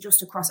me, isn't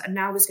just across, and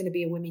now there's going to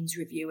be a women's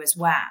review as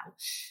well.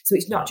 So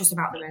it's not just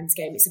about the men's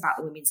game, it's about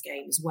the women's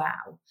game as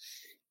well.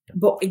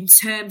 But in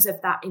terms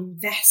of that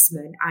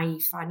investment, i.e.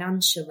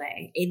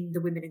 financially, in the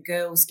women and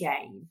girls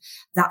game,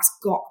 that's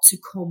got to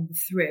come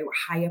through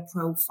higher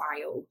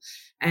profile,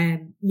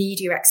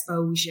 media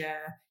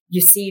exposure.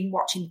 You're seeing,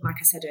 watching, like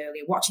I said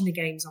earlier, watching the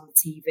games on the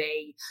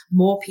TV,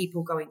 more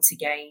people going to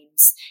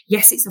games.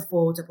 Yes, it's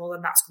affordable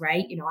and that's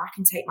great. I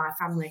can take my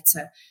family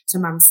to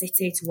Man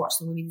City to watch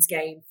the women's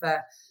game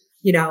for,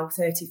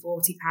 30,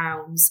 40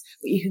 pounds,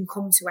 but you can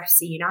come to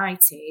FC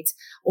United,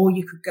 or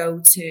you could go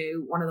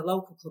to one of the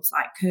local clubs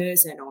like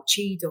Curzon or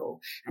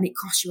Cheadle, and it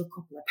costs you a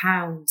couple of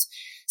pounds.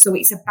 So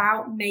it's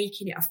about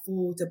making it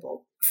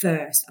affordable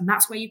first. And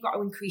that's where you've got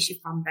to increase your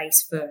fan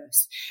base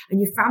first.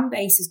 And your fan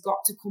base has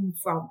got to come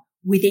from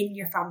within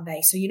your fan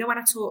base. So, when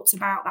I talked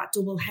about that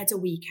double header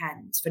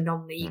weekend for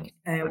non-league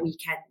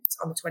weekends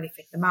on the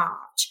 25th of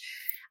March,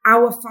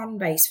 our fan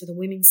base for the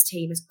women's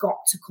team has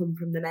got to come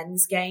from the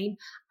men's game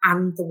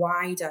and the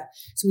wider.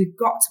 So we've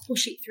got to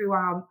push it through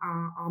our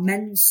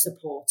men's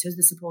supporters,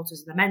 the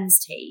supporters of the men's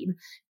team,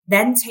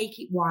 then take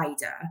it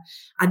wider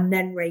and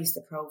then raise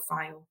the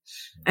profile.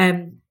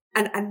 And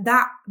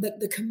that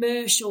the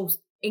commercial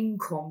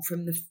income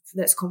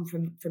that's come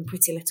from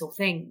Pretty Little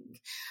Thing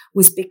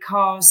was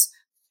because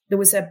there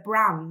was a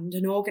brand,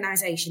 an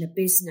organisation, a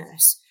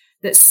business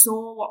that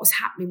saw what was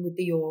happening with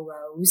the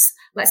Euros.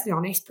 Let's be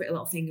honest, Pretty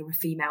Little Thing are a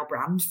female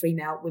brand,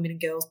 female women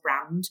and girls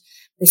brand.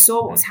 They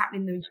saw what was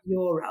happening with the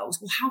Euros.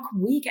 Well, how can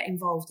we get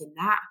involved in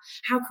that?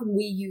 How can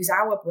we use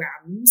our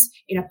brand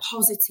in a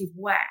positive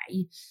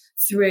way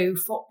through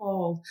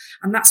football?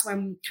 And that's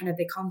when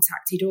they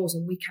contacted us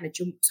and we kind of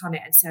jumped on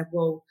it and said,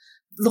 well,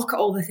 look at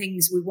all the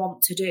things we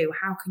want to do.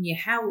 How can you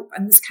help?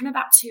 And there's kind of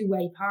that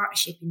two-way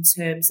partnership in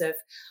terms of,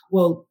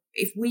 well,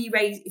 if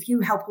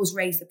you help us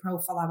raise the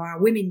profile of our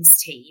women's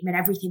team and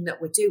everything that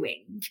we're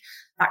doing,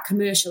 that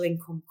commercial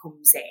income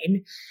comes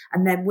in,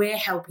 and then we're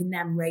helping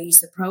them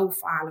raise the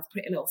profile of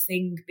Pretty Little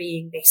Thing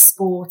being this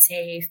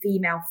sportive,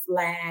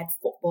 female-flared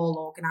football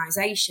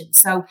organisation.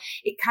 So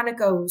it kind of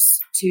goes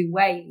two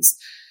ways.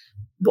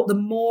 But the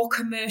more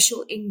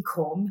commercial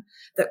income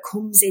that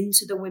comes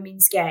into the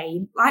women's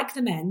game, like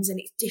the men's, and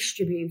it's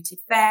distributed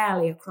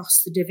fairly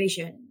across the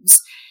divisions,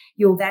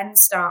 you'll then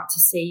start to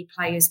see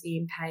players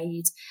being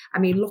paid. I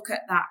mean, look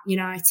at that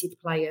United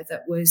player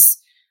that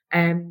was,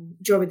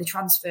 during the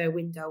transfer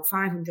window,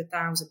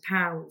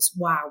 £500,000.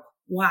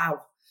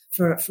 Wow,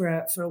 for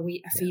a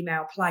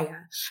female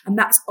player. And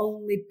that's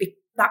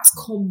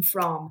come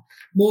from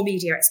more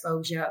media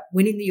exposure,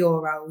 winning the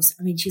Euros.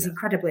 I mean, she's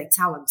incredibly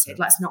talented.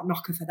 Let's not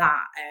knock her for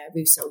that,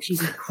 Russo.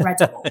 She's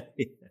incredible.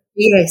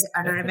 She is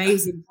an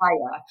amazing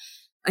player.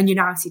 And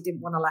United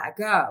didn't want to let her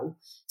go.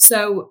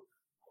 So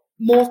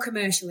more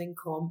commercial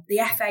income. The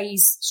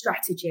FA's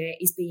strategy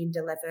is being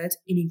delivered,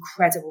 an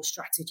incredible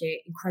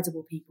strategy,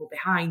 incredible people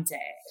behind it.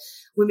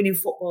 Women in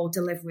football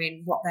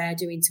delivering what they're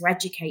doing to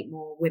educate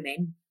more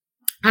women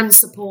and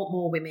support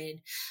more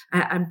women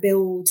and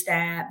build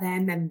their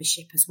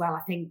membership as well.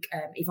 I think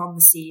Yvonne,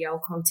 the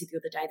CEO, quoted the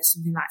other day, there's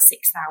something like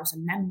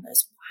 6,000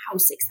 members. Wow,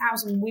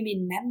 6,000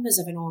 women members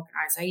of an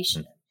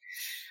organisation.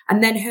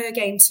 And then Her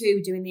Game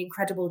too, doing the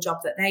incredible job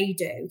that they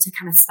do to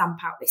kind of stamp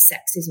out this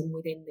sexism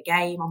within the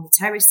game on the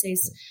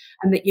terraces,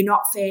 and that you're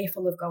not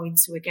fearful of going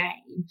to a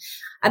game.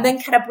 And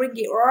then kind of bring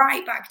it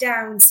right back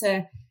down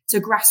to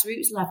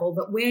grassroots level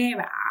that we're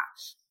at.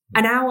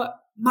 And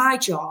my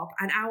job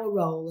and our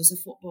role as a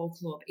football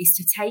club is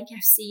to take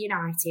FC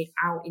United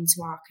out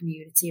into our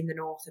community in the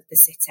north of the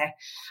city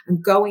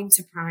and go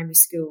into primary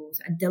schools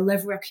and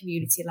deliver a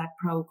community-led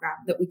programme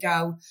that we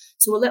go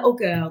to a little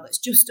girl that's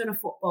just done a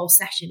football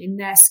session in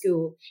their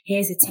school.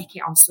 Here's a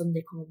ticket on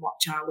Sunday, come and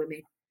watch our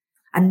women.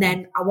 And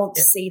then I want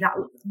to see that.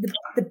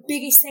 The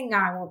biggest thing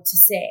I want to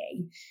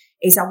see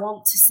is I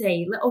want to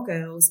see little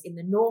girls in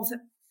the north of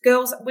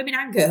girls, women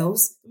and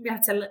girls, we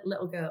have to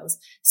little girls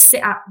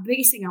sit at. The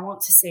biggest thing I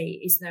want to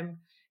see is them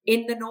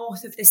in the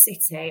north of the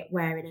city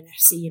wearing an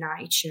FC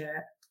United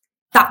shirt.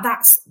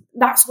 That's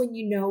when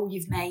you know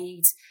you've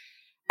made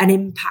an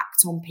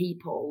impact on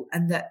people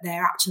and that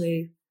they're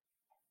actually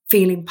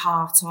feeling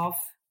part of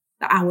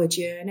our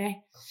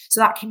journey.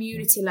 So that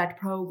community-led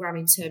programme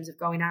in terms of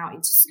going out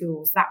into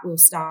schools, that will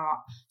start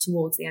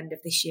towards the end of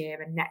this year,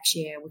 and next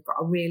year we've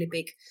got a really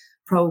big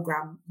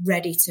programme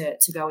ready to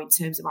go in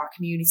terms of our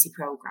community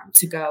programme,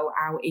 to go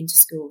out into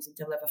schools and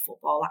deliver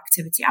football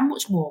activity and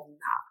much more than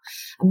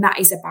that. And that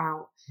is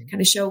about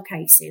kind of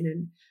showcasing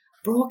and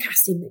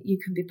broadcasting that you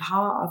can be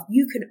part of,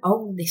 you can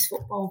own this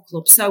football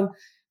club. So,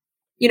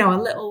 you know,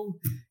 a little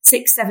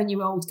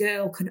 6-7-year-old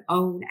girl can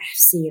own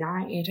FC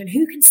United. And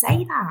who can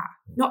say that?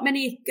 Not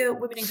many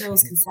women and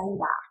girls can say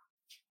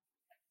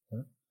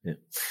that. Yeah.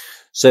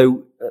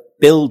 So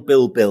build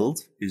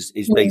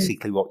is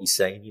basically what you're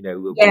saying. You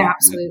know,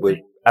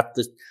 absolutely.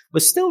 We're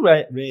still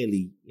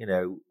really, you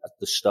know, at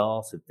the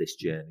start of this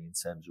journey in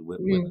terms of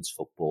women's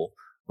football.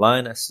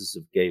 Lionesses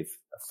have gave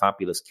a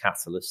fabulous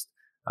catalyst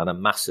and a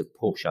massive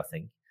push, I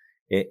think,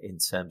 in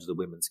terms of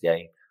the women's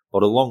game,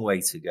 but a long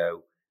way to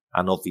go.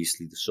 And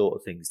obviously the sort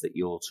of things that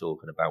you're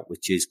talking about,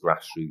 which is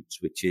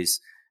grassroots, which is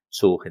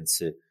talking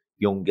to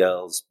young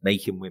girls,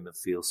 making women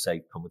feel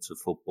safe coming to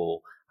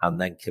football,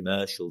 and then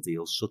commercial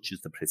deals such as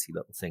the Pretty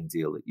Little Thing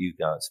deal that you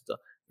guys have done.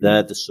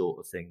 They're the sort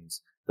of things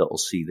that will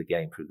see the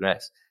game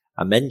progress.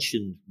 I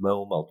mentioned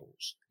role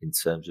models in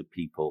terms of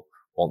people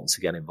wanting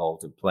to get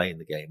involved in playing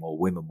the game, or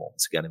women wanting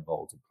to get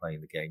involved in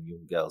playing the game,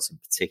 young girls in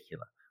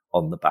particular,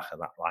 on the back of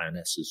that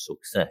Lionesses'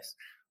 success.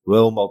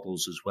 Role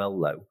models as well,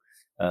 though,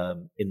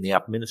 in the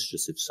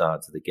administrative side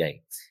of the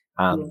game.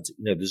 And,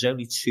 you know, there's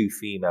only 2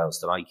 females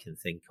that I can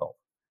think of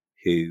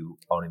who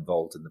are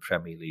involved in the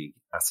Premier League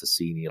at a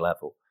senior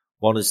level.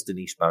 One is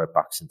Denise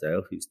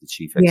Barrett-Baxendale, who's the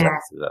chief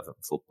executive of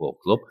Everton Football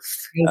Club,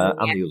 and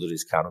the other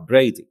is Karen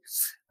Brady.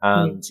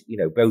 And, you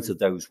know, both of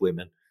those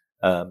women,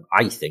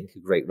 I think,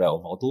 are great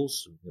role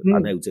models. I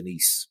know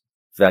Denise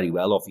very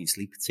well,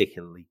 obviously,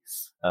 particularly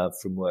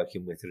from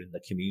working with her in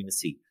the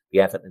community, the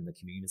Everton in the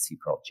Community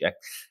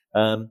project.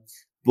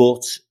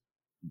 But,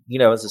 you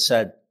know, as I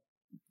said,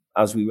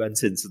 as we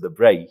went into the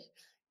break,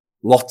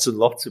 lots and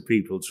lots of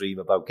people dream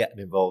about getting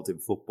involved in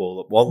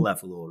football at one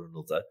level or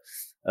another.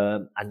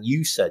 And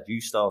you said you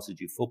started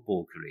your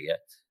football career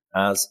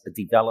as a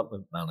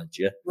development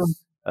manager.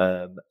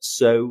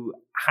 So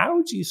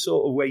how do you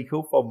sort of wake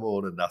up one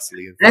morning,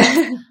 Natalie, and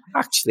think,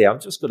 actually, I'm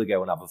just going to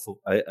go and have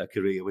a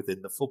career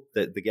within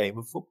the game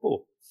of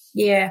football?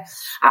 Yeah,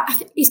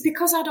 it's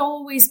because I'd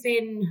always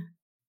been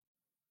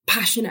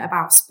passionate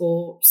about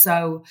sport.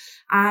 So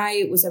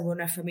I was a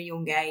runner from a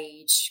young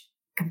age,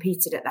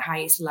 competed at the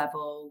highest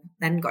level,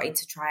 then got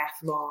into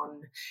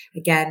triathlon,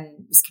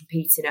 again, was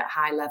competing at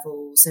high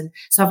levels. And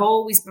so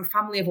my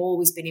family have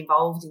always been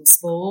involved in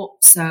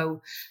sport.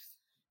 So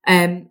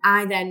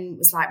I then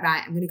was like,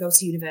 right, I'm going to go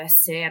to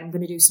university and I'm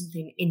going to do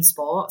something in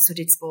sport. So I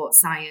did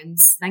sports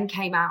science, then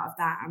came out of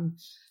that and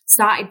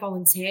started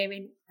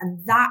volunteering.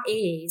 And that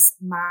is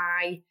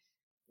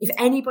if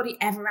anybody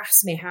ever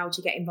asks me how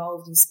to get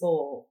involved in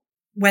sport,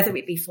 whether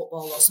it be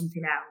football or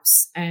something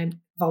else,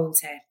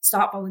 volunteer.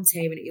 Start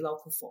volunteering at your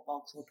local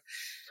football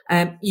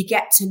club. You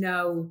get to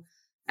know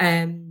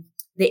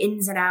the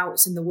ins and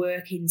outs and the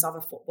workings of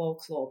a football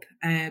club,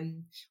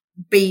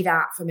 be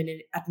that from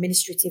an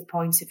administrative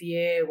point of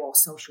view or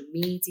social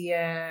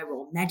media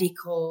or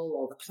medical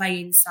or the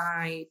playing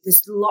side.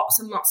 There's lots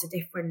and lots of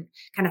different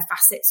kind of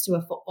facets to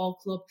a football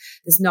club.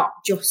 There's not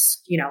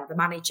just, you know, the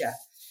manager.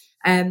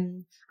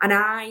 And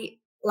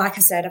like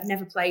I said, I've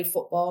never played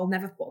football,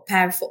 never put a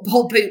pair of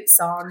football boots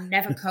on,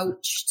 never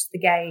coached the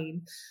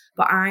game,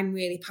 but I'm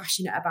really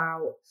passionate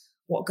about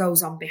what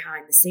goes on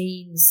behind the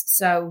scenes.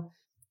 So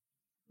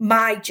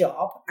my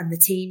job and the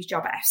team's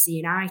job at FC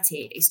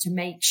United is to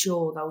make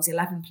sure those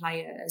 11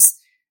 players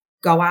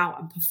go out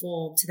and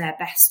perform to their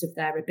best of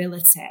their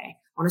ability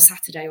on a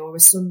Saturday or a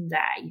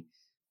Sunday,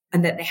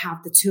 and that they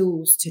have the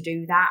tools to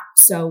do that.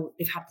 So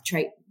they've had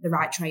the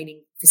right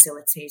training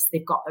facilities,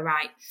 they've got the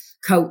right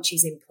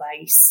coaches in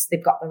place,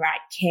 they've got the right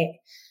kit.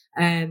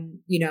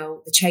 You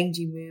know, the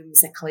changing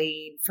rooms are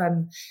clean.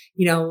 From,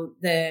 you know,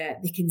 they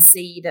can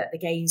see that the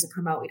games are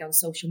promoted on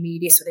social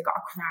media, so they've got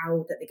a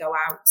crowd that they go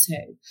out to.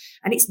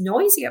 And it's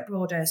noisy at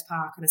Broadhurst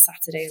Park on a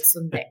Saturday and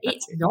Sunday.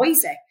 It's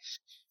noisy.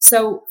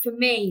 So for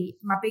me,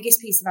 my biggest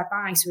piece of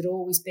advice would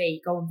always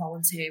be go and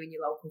volunteer in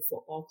your local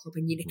football club,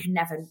 and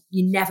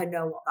you never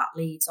know what that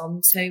leads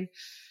on to.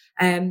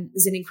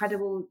 There's an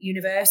incredible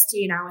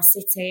university in our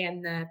city,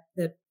 and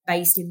they're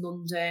based in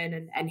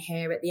London and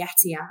here at the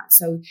Etihad.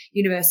 So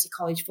University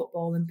College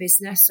Football and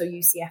Business, so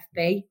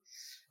UCFB.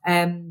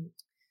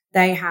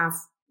 They have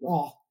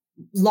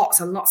lots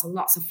and lots and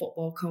lots of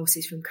football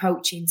courses, from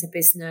coaching to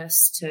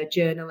business to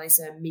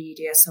journalism,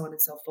 media, so on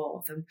and so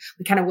forth. And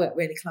we kind of work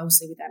really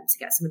closely with them to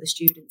get some of the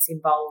students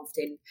involved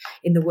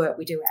in the work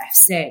we do at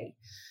FC.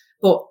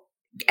 But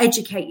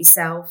educate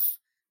yourself,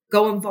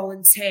 go and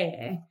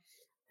volunteer,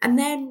 and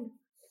then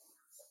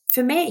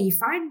for me,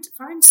 find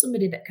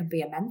somebody that can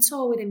be a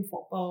mentor within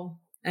football,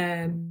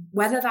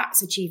 whether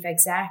that's a chief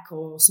exec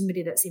or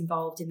somebody that's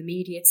involved in the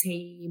media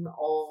team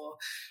or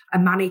a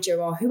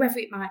manager or whoever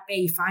it might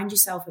be, find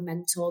yourself a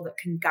mentor that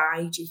can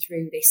guide you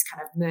through this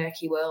kind of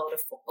murky world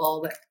of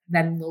football that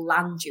then will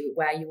land you at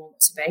where you want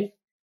to be.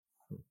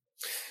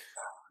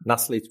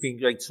 Natalie, it's been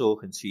great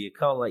talking to you.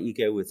 Can't let you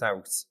go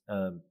without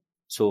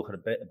talking a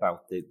bit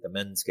about the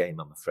men's game,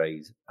 I'm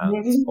afraid.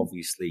 And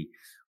obviously,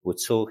 we're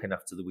talking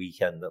after the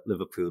weekend that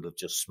Liverpool have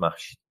just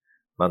smashed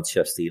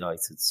Manchester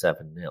United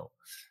 7-0.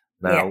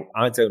 Now,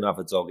 I don't have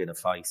a dog in a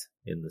fight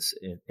in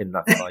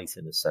that fight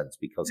in a sense,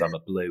 because I'm a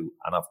blue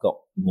and I've got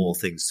more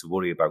things to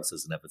worry about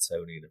as an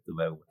Evertonian at the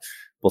moment.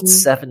 But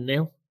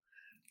 7-0,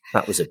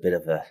 that was a bit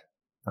of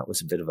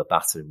a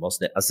battering,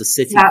 wasn't it? As a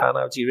City fan,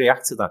 how do you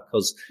react to that?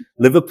 Because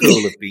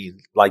Liverpool have been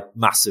like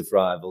massive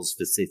rivals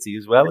for City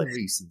as well in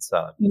recent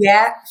times.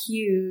 Yeah,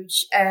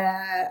 huge.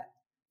 I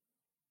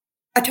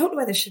don't know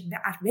whether I should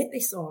admit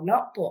this or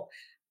not, but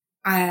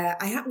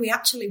we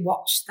actually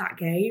watched that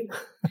game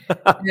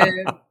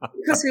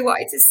because we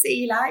wanted to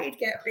see United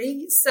get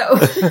beat. So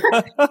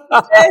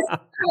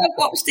I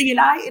watched the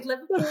United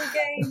Liverpool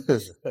game,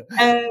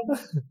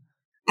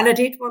 and I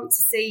did want to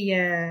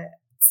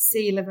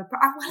see Liverpool.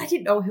 Well, I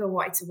didn't know who I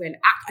wanted to win.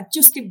 I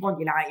just didn't want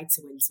United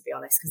to win, to be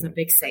honest, because I'm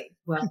big City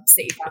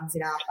fans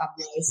in our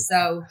family.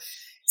 So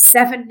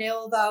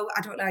 7-0 though,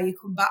 I don't know how you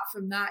come back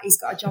from that. He's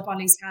got a job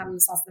on his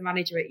hands as the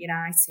manager at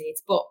United,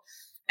 but.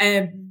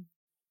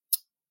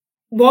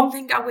 One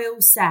thing I will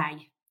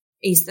say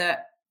is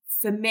that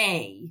for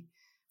me,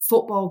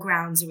 football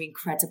grounds are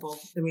incredible.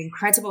 They're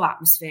incredible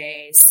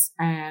atmospheres.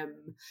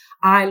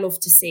 I love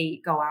to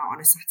see go out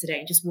on a Saturday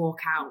and just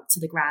walk out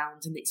to the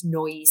ground, and it's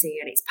noisy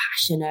and it's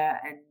passionate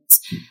and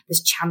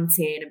there's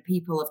chanting and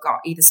people have got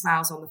either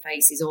smiles on their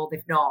faces or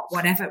they've not,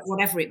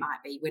 whatever it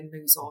might be, win,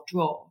 lose or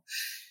draw.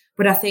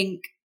 But I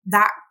think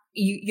that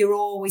you're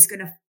always going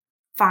to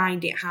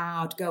find it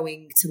hard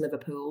going to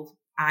Liverpool,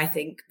 I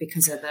think,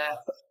 because of the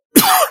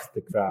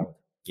crowd,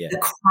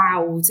 the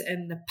crowd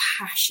and the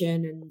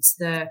passion and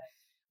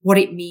what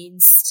it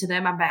means to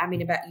them. I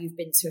bet you've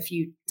been to a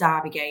few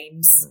derby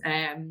games,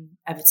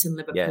 Everton,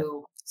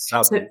 Liverpool.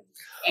 Yeah. So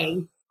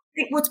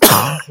it would,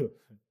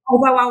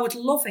 although I would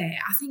love it,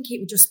 I think it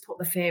would just put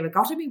the fear of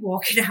God in me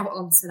walking out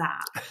onto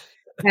that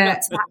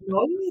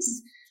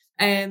noise.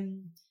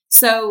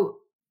 So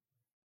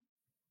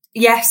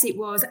yes, it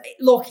was.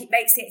 Look, it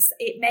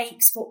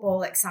makes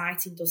football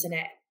exciting, doesn't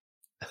it?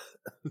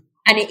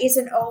 And it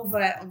isn't over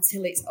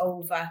until it's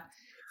over.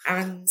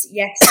 And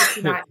yes,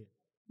 you might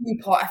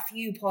put a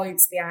few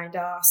points behind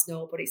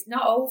Arsenal, but it's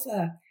not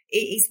over. It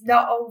is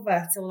not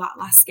over till that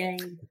last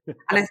game. And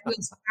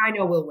I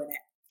know we'll win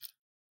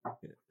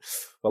it.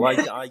 Well,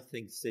 I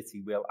think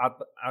City will.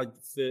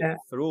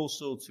 For all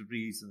sorts of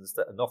reasons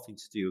that are nothing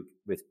to do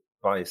with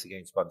bias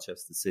against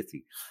Manchester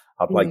City,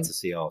 I'd like to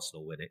see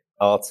Arsenal win it.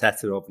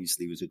 Arteta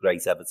obviously was a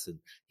great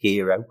Everton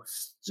hero,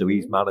 so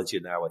he's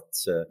manager now at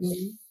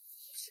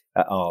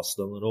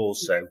Arsenal, and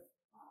also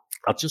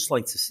I'd just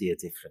like to see a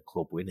different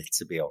club win it,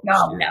 to be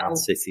honest. Man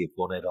City have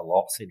won it a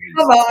lot in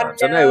recent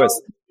times. I know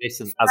as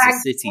a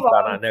City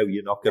fan, I know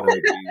you're not going to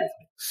agree with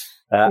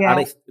me. And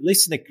if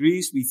listen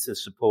agrees me to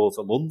support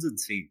a London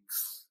team,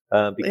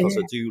 because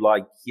I do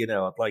like,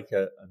 I'd like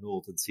a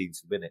northern team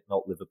to win it,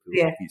 not Liverpool,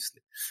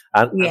 obviously.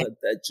 And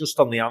just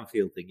on the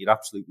Anfield thing, you're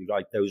absolutely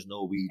right. Those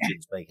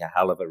Norwegians make a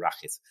hell of a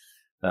racket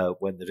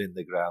when they're in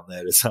the ground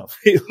there at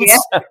Anfield.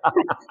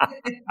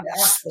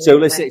 So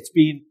listen, it's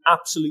been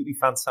absolutely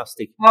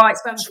fantastic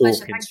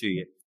talking to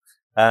you.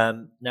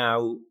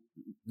 Now,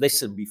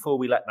 listen, before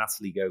we let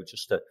Natalie go,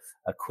 just a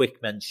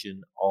quick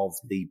mention of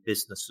the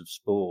Business of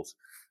Sport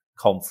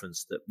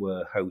conference that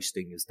we're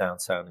hosting as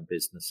Downtown in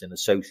Business in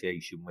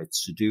association with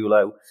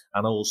Sedulo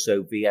and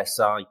also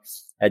VSI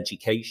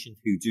Education,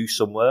 who do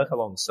some work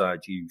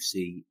alongside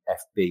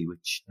UCFB,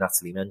 which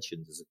Natalie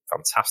mentioned is a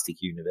fantastic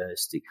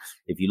university.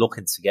 If you're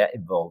looking to get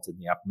involved in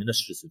the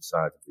administrative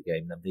side of the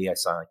game, then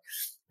VSI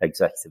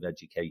Executive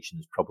Education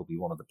is probably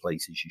one of the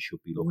places you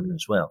should be looking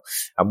as well.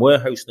 And we're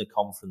hosting a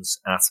conference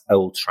at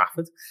Old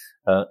Trafford,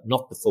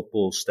 not the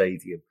football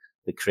stadium,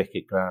 the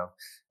cricket ground.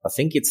 I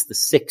think it's the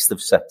 6th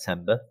of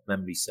September,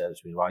 memory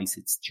serves me right.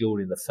 It's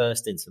during the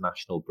first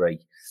international break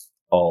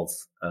of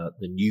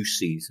the new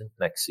season,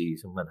 next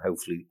season, when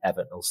hopefully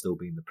Everton will still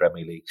be in the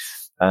Premier League.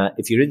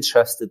 If you're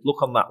interested,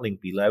 look on that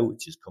link below,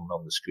 which is coming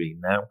on the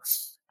screen now,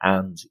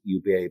 and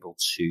you'll be able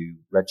to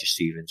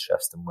register your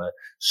interest. And we're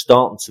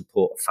starting to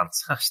put a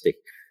fantastic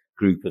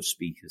group of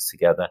speakers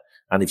together.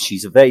 And if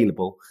she's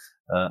available,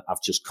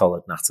 I've just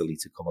collared Natalie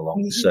to come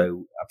along.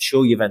 So I'm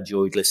sure you've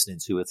enjoyed listening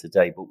to her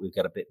today, but we'll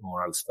get a bit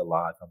more out for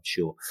live, I'm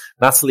sure.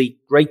 Natalie,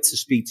 great to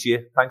speak to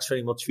you. Thanks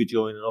very much for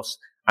joining us,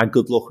 and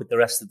good luck with the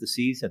rest of the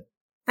season.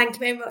 Thank you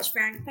very much,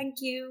 Frank.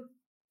 Thank you.